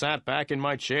 and I sat back in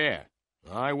my chair.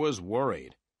 I was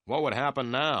worried. What would happen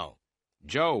now?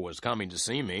 Joe was coming to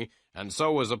see me, and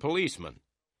so was a policeman.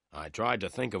 I tried to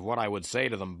think of what I would say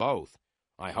to them both.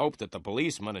 I hoped that the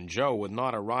policeman and Joe would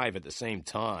not arrive at the same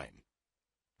time.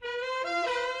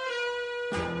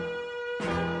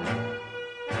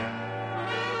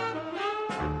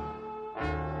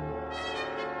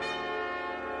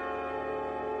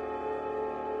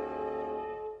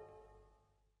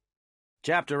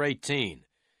 Chapter 18.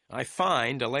 I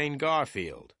find Elaine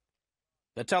Garfield.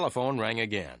 The telephone rang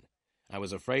again. I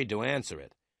was afraid to answer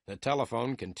it. The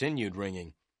telephone continued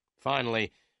ringing.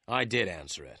 Finally, I did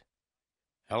answer it.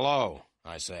 "Hello,"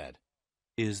 I said.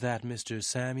 "Is that Mr.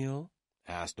 Samuel?"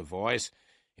 asked a voice.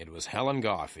 It was Helen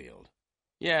Garfield.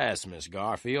 "Yes, Miss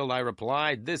Garfield," I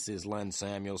replied. "This is Len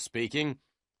Samuel speaking."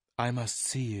 "I must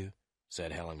see you,"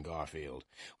 said Helen Garfield.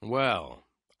 "Well,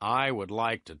 I would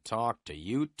like to talk to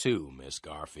you too, Miss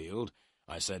Garfield,"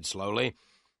 I said slowly.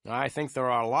 "I think there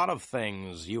are a lot of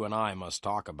things you and I must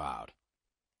talk about."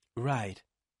 "Right,"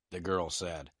 the girl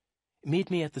said. "Meet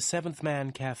me at the Seventh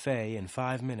Man Cafe in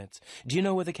 5 minutes. Do you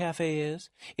know where the cafe is?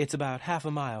 It's about half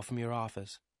a mile from your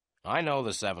office." "I know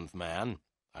the Seventh Man,"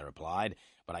 I replied,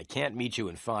 "but I can't meet you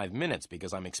in 5 minutes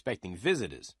because I'm expecting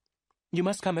visitors." "You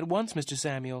must come at once, Mr.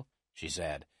 Samuel," she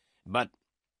said. "But,"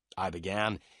 I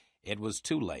began. It was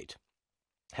too late.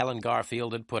 Helen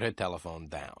Garfield had put her telephone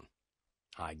down.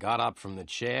 I got up from the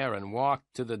chair and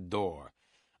walked to the door.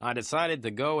 I decided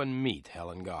to go and meet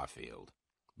Helen Garfield.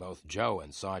 Both Joe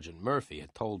and Sergeant Murphy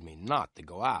had told me not to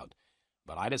go out,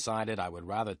 but I decided I would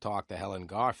rather talk to Helen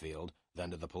Garfield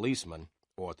than to the policeman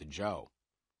or to Joe.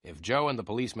 If Joe and the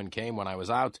policeman came when I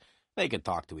was out, they could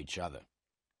talk to each other.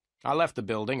 I left the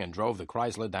building and drove the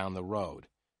Chrysler down the road.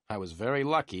 I was very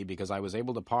lucky because I was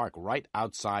able to park right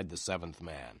outside the Seventh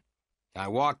Man. I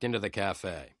walked into the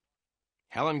cafe.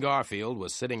 Helen Garfield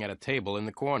was sitting at a table in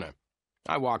the corner.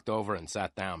 I walked over and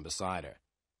sat down beside her.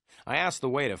 I asked the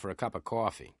waiter for a cup of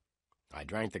coffee. I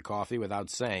drank the coffee without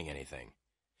saying anything.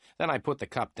 Then I put the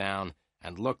cup down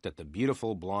and looked at the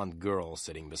beautiful blonde girl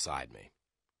sitting beside me.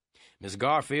 "Miss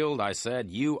Garfield," I said,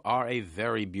 "you are a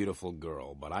very beautiful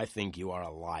girl, but I think you are a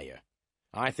liar.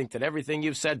 I think that everything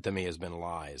you've said to me has been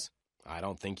lies. I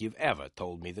don't think you've ever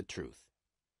told me the truth."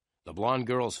 The blonde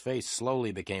girl's face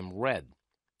slowly became red.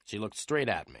 She looked straight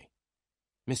at me.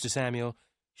 "Mr. Samuel,"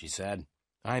 she said,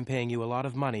 "I'm paying you a lot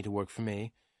of money to work for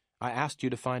me. I asked you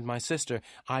to find my sister.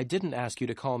 I didn't ask you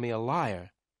to call me a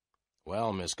liar."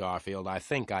 "Well, Miss Garfield, I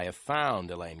think I have found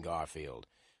Elaine Garfield.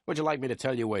 Would you like me to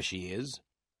tell you where she is?"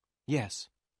 "Yes,"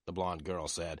 the blonde girl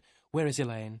said. "Where is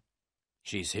Elaine?"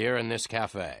 "She's here in this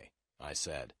cafe," I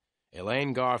said.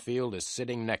 "Elaine Garfield is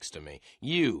sitting next to me.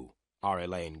 You are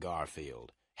Elaine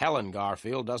Garfield. Helen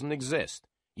Garfield doesn't exist.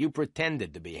 You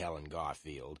pretended to be Helen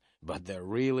Garfield, but there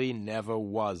really never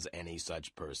was any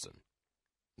such person.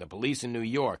 The police in New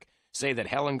York say that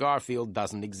Helen Garfield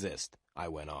doesn't exist," I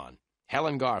went on.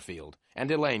 "Helen Garfield and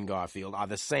Elaine Garfield are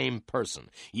the same person.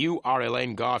 You are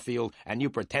Elaine Garfield, and you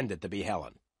pretended to be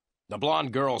Helen." The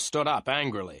blonde girl stood up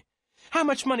angrily. "How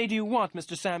much money do you want,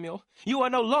 Mr. Samuel? You are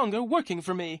no longer working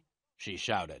for me," she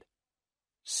shouted.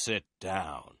 "Sit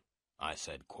down," I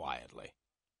said quietly.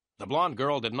 The blonde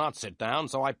girl did not sit down,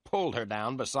 so I pulled her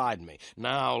down beside me.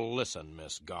 "Now listen,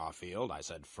 Miss Garfield," I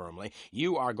said firmly.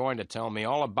 "You are going to tell me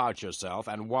all about yourself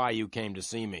and why you came to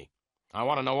see me. I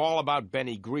want to know all about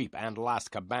Benny Greep and Las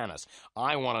Cabanas.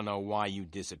 I want to know why you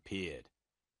disappeared."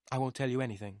 "I won't tell you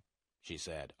anything," she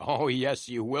said. "Oh, yes,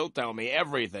 you will tell me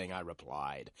everything," I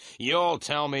replied. "You'll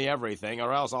tell me everything,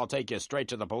 or else I'll take you straight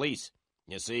to the police.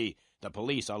 You see, the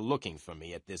police are looking for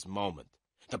me at this moment.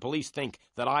 The police think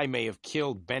that I may have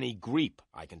killed Benny Greep,"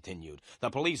 I continued. "The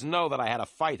police know that I had a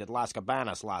fight at Las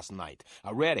Cabanas last night.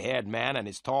 A red-haired man and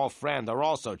his tall friend are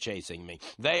also chasing me.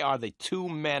 They are the 2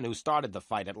 men who started the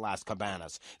fight at Las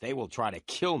Cabanas. They will try to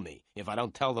kill me if I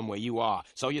don't tell them where you are.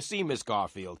 So you see, Miss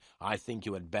Garfield, I think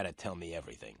you had better tell me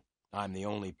everything. I'm the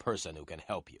only person who can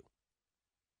help you."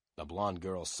 The blonde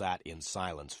girl sat in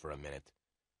silence for a minute.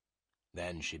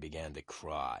 Then she began to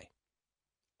cry.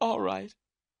 "All right,"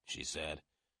 she said.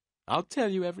 "I'll tell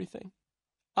you everything.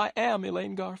 I am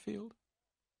Elaine Garfield."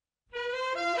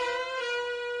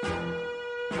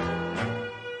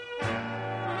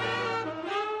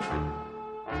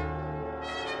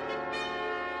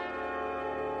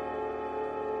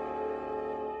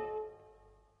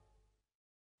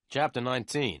 Chapter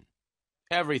 19.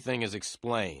 Everything is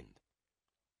explained.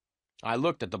 I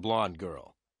looked at the blonde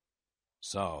girl.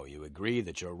 "So, you agree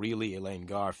that you're really Elaine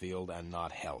Garfield and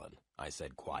not Helen," I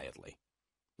said quietly.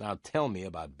 "Now tell me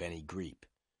about Benny Greep."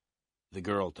 The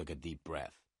girl took a deep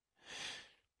breath.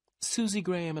 Susie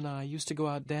Graham and I used to go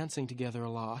out dancing together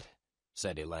a lot,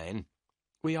 said Elaine.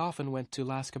 We often went to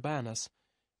Las Cabanas.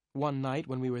 One night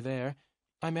when we were there,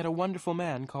 I met a wonderful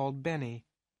man called Benny.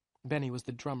 Benny was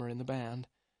the drummer in the band.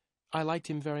 I liked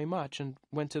him very much and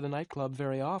went to the nightclub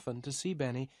very often to see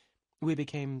Benny. We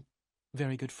became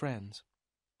very good friends.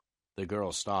 The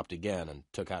girl stopped again and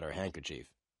took out her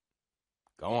handkerchief.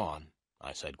 "Go on,"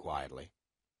 I said quietly.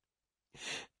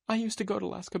 I used to go to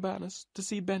Las Cabanas to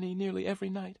see Benny nearly every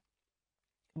night.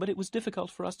 But it was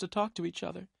difficult for us to talk to each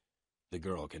other, the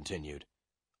girl continued.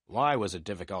 "Why was it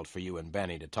difficult for you and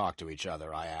Benny to talk to each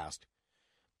other?" I asked.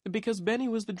 "Because Benny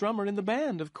was the drummer in the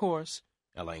band, of course,"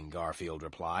 Elaine Garfield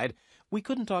replied. "We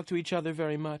couldn't talk to each other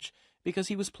very much, because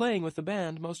he was playing with the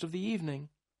band most of the evening."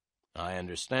 "I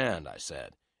understand," I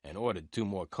said, and ordered 2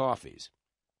 more coffees.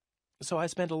 "So I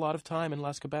spent a lot of time in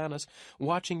Las Cabanas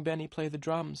watching Benny play the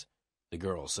drums," the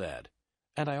girl said.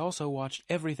 "And I also watched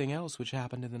everything else which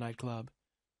happened in the nightclub."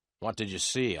 "What did you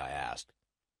see?" I asked.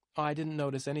 "I didn't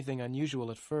notice anything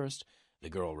unusual at first," the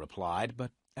girl replied,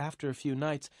 "but after a few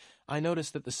nights I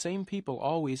noticed that the same people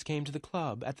always came to the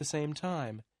club at the same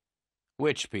time."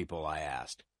 "Which people?" I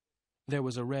asked. "There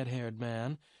was a red-haired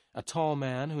man, a tall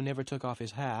man who never took off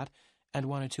his hat, and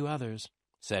 1 or 2 others,"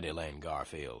 said Elaine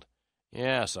Garfield.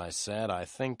 "Yes," I said, "I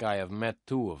think I have met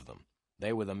 2 of them.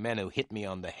 They were the men who hit me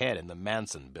on the head in the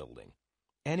Manson building."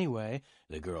 "Anyway,"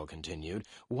 the girl continued,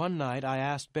 "one night I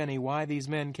asked Benny why these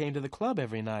men came to the club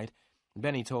every night.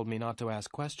 Benny told me not to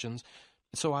ask questions,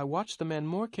 so I watched the men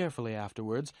more carefully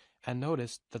afterwards and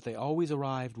noticed that they always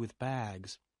arrived with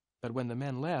bags. But when the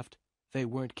men left, they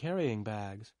weren't carrying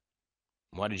bags."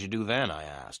 "What did you do then?" I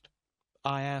asked.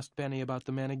 "I asked Benny about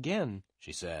the men again,"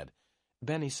 she said.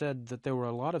 "Benny said that there were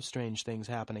a lot of strange things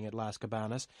happening at Las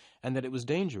Cabanas and that it was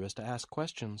dangerous to ask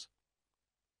questions."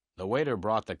 The waiter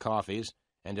brought the coffees,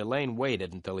 and Elaine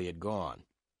waited until he had gone.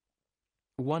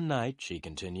 "One night," she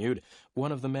continued,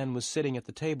 "one of the men was sitting at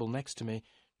the table next to me.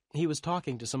 He was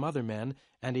talking to some other men,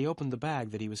 and he opened the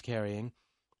bag that he was carrying.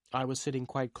 I was sitting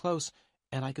quite close,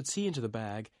 and I could see into the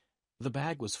bag. The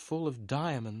bag was full of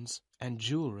diamonds and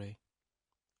jewelry."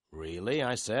 "Really?"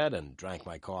 I said, and drank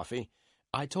my coffee.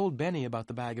 "I told Benny about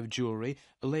the bag of jewelry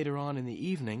later on in the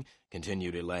evening,"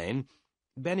 continued Elaine.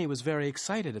 "Benny was very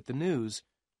excited at the news.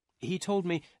 He told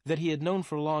me that he had known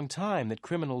for a long time that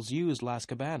criminals used Las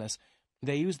Cabanas.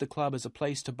 They used the club as a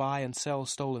place to buy and sell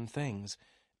stolen things.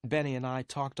 Benny and I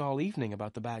talked all evening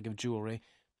about the bag of jewelry.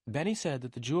 Benny said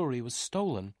that the jewelry was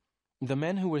stolen. The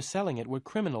men who were selling it were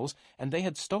criminals, and they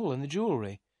had stolen the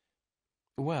jewelry.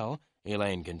 Well,"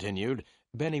 Elaine continued,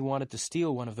 "Benny wanted to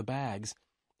steal one of the bags.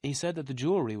 He said that the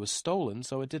jewelry was stolen,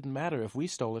 so it didn't matter if we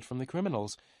stole it from the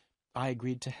criminals. I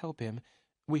agreed to help him.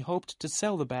 We hoped to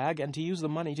sell the bag and to use the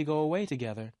money to go away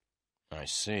together." "I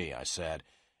see," I said.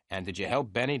 "And did you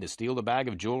help Benny to steal the bag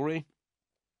of jewelry?"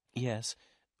 "Yes.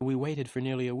 We waited for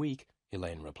nearly a week,"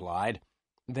 Elaine replied.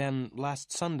 "Then,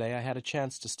 last Sunday, I had a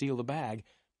chance to steal the bag.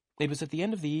 It was at the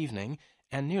end of the evening,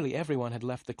 and nearly everyone had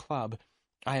left the club.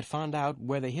 I had found out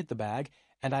where they hid the bag,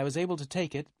 and I was able to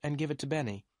take it and give it to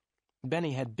Benny.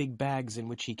 Benny had big bags in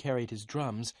which he carried his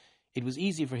drums. It was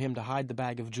easy for him to hide the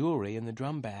bag of jewelry in the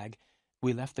drum bag.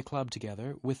 We left the club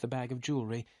together with the bag of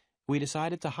jewelry. We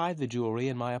decided to hide the jewelry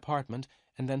in my apartment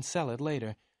and then sell it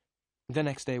later. The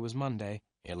next day was Monday,"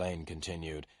 Elaine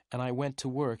continued, "and I went to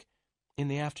work. In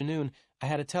the afternoon, I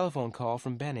had a telephone call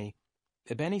from Benny.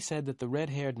 Benny said that the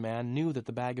red-haired man knew that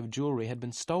the bag of jewelry had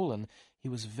been stolen. He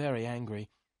was very angry.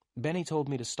 Benny told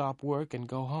me to stop work and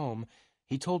go home.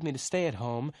 He told me to stay at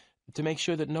home to make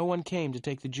sure that no one came to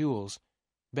take the jewels.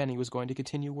 Benny was going to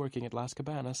continue working at Las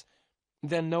Cabanas.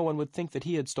 Then no one would think that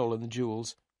he had stolen the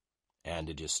jewels." "And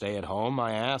did you stay at home?"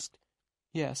 I asked.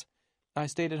 "Yes, I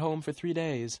stayed at home for 3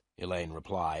 days," Elaine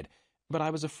replied. "But I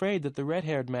was afraid that the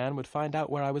red-haired man would find out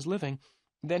where I was living.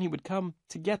 Then he would come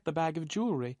to get the bag of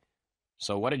jewelry."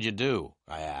 "So what did you do?"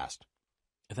 I asked.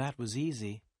 "That was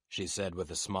easy," she said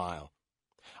with a smile.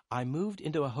 "I moved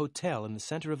into a hotel in the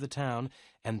center of the town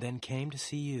and then came to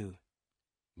see you."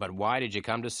 "But why did you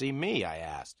come to see me?" I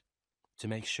asked. "To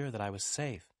make sure that I was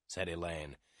safe," said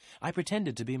Elaine. "I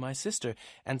pretended to be my sister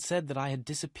and said that I had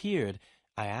disappeared.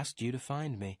 I asked you to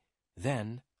find me.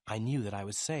 Then I knew that I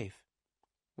was safe."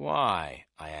 "Why?"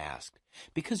 I asked.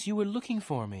 "Because you were looking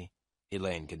for me,"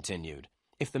 Elaine continued.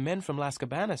 "If the men from Las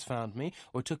Cabanas found me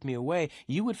or took me away,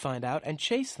 you would find out and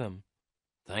chase them."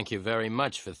 "Thank you very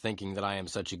much for thinking that I am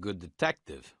such a good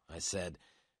detective," I said.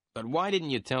 "But why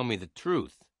didn't you tell me the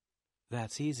truth?"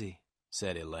 That's easy,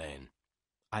 said Elaine.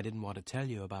 I didn't want to tell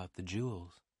you about the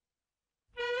jewels.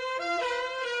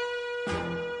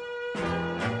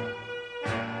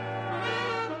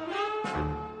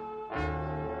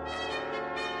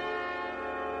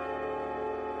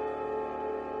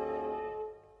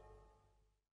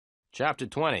 Chapter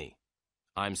 20.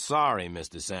 I'm sorry,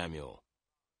 Mr. Samuel.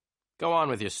 Go on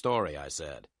with your story, I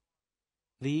said.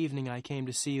 The evening I came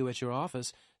to see you at your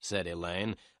office, said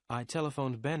Elaine, I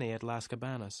telephoned Benny at Las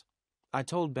Cabanas. I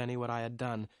told Benny what I had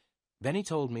done. Benny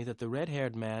told me that the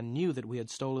red-haired man knew that we had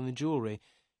stolen the jewelry.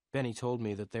 Benny told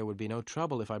me that there would be no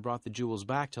trouble if I brought the jewels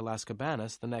back to Las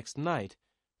Cabanas the next night.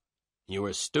 You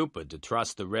were stupid to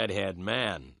trust the red-haired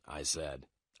man, I said.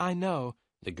 I know,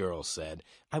 the girl said.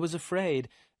 I was afraid,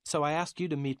 so I asked you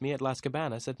to meet me at Las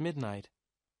Cabanas at midnight.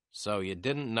 So you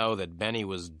didn't know that Benny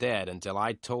was dead until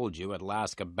I told you at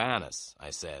Las Cabanas, I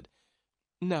said.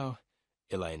 No,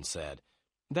 Elaine said.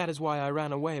 That is why I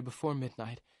ran away before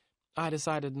midnight. I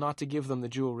decided not to give them the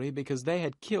jewelry because they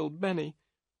had killed Benny.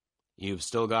 You've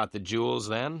still got the jewels,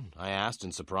 then? I asked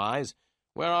in surprise.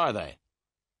 Where are they?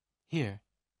 Here,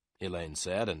 Elaine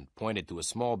said, and pointed to a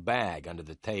small bag under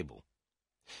the table.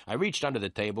 I reached under the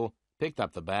table, picked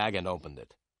up the bag, and opened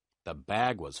it. The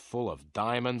bag was full of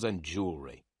diamonds and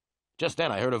jewelry. Just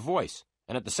then I heard a voice,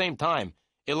 and at the same time,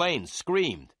 Elaine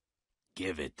screamed.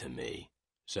 "Give it to me,"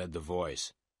 said the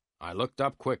voice. I looked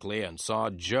up quickly and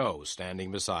saw Joe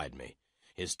standing beside me.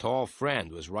 His tall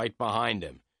friend was right behind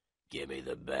him. "Give me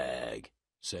the bag,"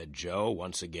 said Joe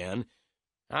once again.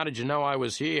 "How did you know I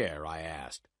was here?" I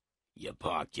asked. "You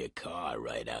parked your car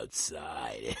right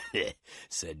outside,"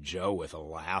 said Joe with a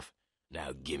laugh.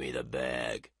 "Now give me the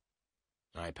bag."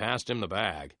 I passed him the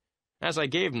bag. As I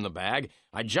gave him the bag,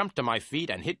 I jumped to my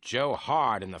feet and hit Joe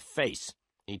hard in the face.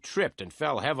 He tripped and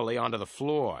fell heavily onto the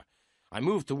floor. I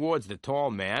moved towards the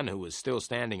tall man, who was still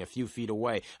standing a few feet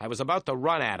away. I was about to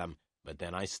run at him, but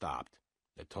then I stopped.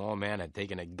 The tall man had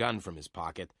taken a gun from his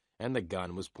pocket, and the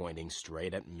gun was pointing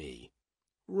straight at me.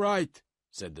 "Right,"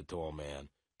 said the tall man.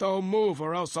 "Don't move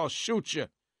or else I'll shoot you."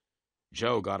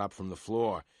 Joe got up from the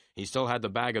floor. He still had the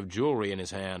bag of jewelry in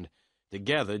his hand.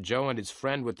 Together, Joe and his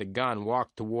friend with the gun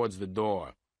walked towards the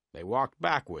door. They walked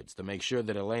backwards to make sure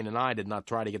that Elaine and I did not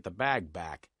try to get the bag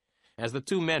back. As the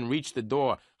two men reached the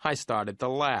door, I started to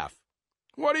laugh.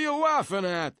 "What are you laughing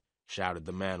at?" shouted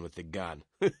the man with the gun.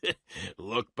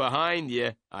 "Look behind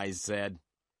you," I said.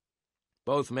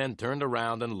 Both men turned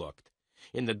around and looked.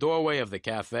 In the doorway of the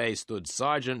cafe stood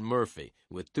Sergeant Murphy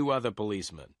with two other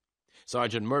policemen.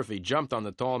 Sergeant Murphy jumped on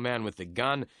the tall man with the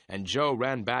gun, and Joe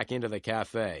ran back into the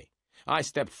cafe. I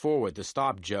stepped forward to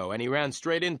stop Joe, and he ran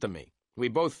straight into me. We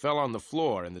both fell on the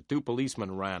floor, and the two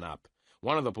policemen ran up.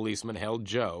 One of the policemen held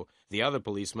Joe. The other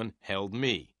policeman held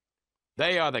me.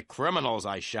 "They are the criminals,"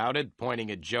 I shouted,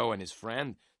 pointing at Joe and his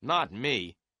friend. "Not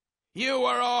me." "You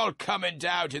are all coming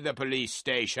down to the police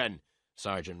station,"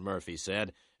 Sergeant Murphy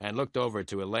said, and looked over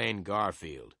to Elaine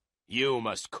Garfield. "You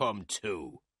must come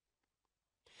too."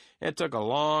 It took a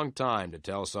long time to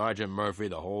tell Sergeant Murphy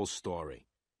the whole story.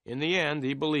 In the end,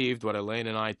 he believed what Elaine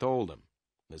and I told him.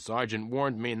 The sergeant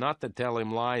warned me not to tell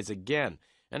him lies again,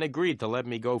 and agreed to let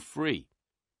me go free.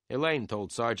 Elaine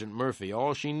told Sergeant Murphy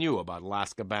all she knew about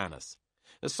Las Cabanas.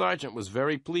 The sergeant was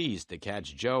very pleased to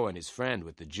catch Joe and his friend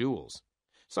with the jewels.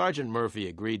 Sergeant Murphy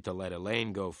agreed to let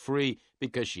Elaine go free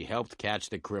because she helped catch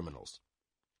the criminals.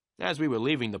 As we were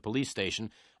leaving the police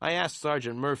station, I asked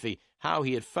Sergeant Murphy how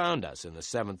he had found us in the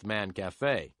Seventh Man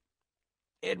Cafe.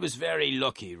 "It was very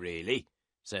lucky, really,"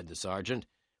 said the sergeant.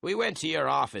 "We went to your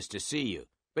office to see you,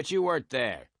 but you weren't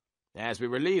there. As we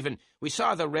were leaving, we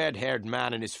saw the red-haired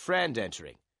man and his friend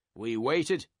entering. We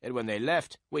waited, and when they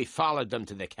left, we followed them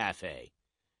to the cafe."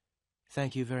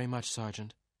 Thank you very much,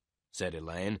 Sergeant, said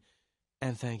Elaine.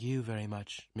 And thank you very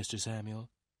much, Mr. Samuel.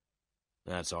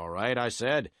 "That's all right," I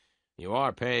said. "You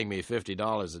are paying me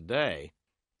 $50 a day."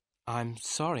 I'm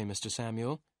sorry, Mr.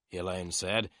 Samuel, Elaine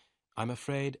said. I'm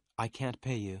afraid I can't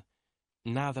pay you.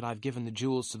 Now that I've given the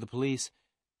jewels to the police,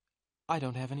 I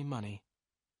don't have any money.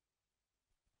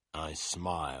 I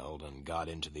smiled and got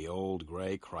into the old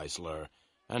gray Chrysler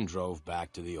and drove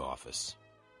back to the office.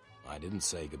 I didn't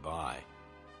say goodbye.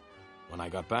 When I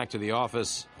got back to the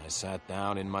office, I sat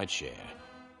down in my chair.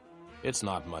 It's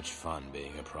not much fun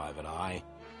being a private eye.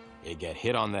 You get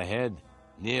hit on the head,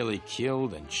 nearly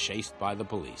killed and chased by the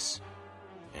police.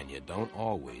 And you don't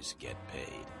always get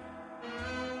paid.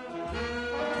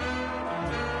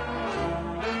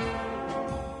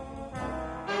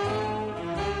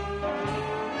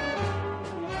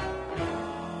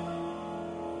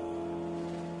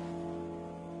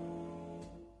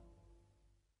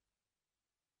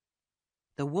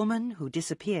 The Woman Who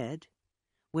Disappeared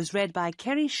was read by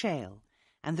Kerry Shale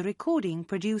and the recording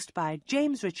produced by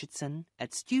James Richardson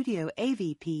at Studio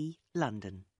AVP,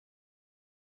 London.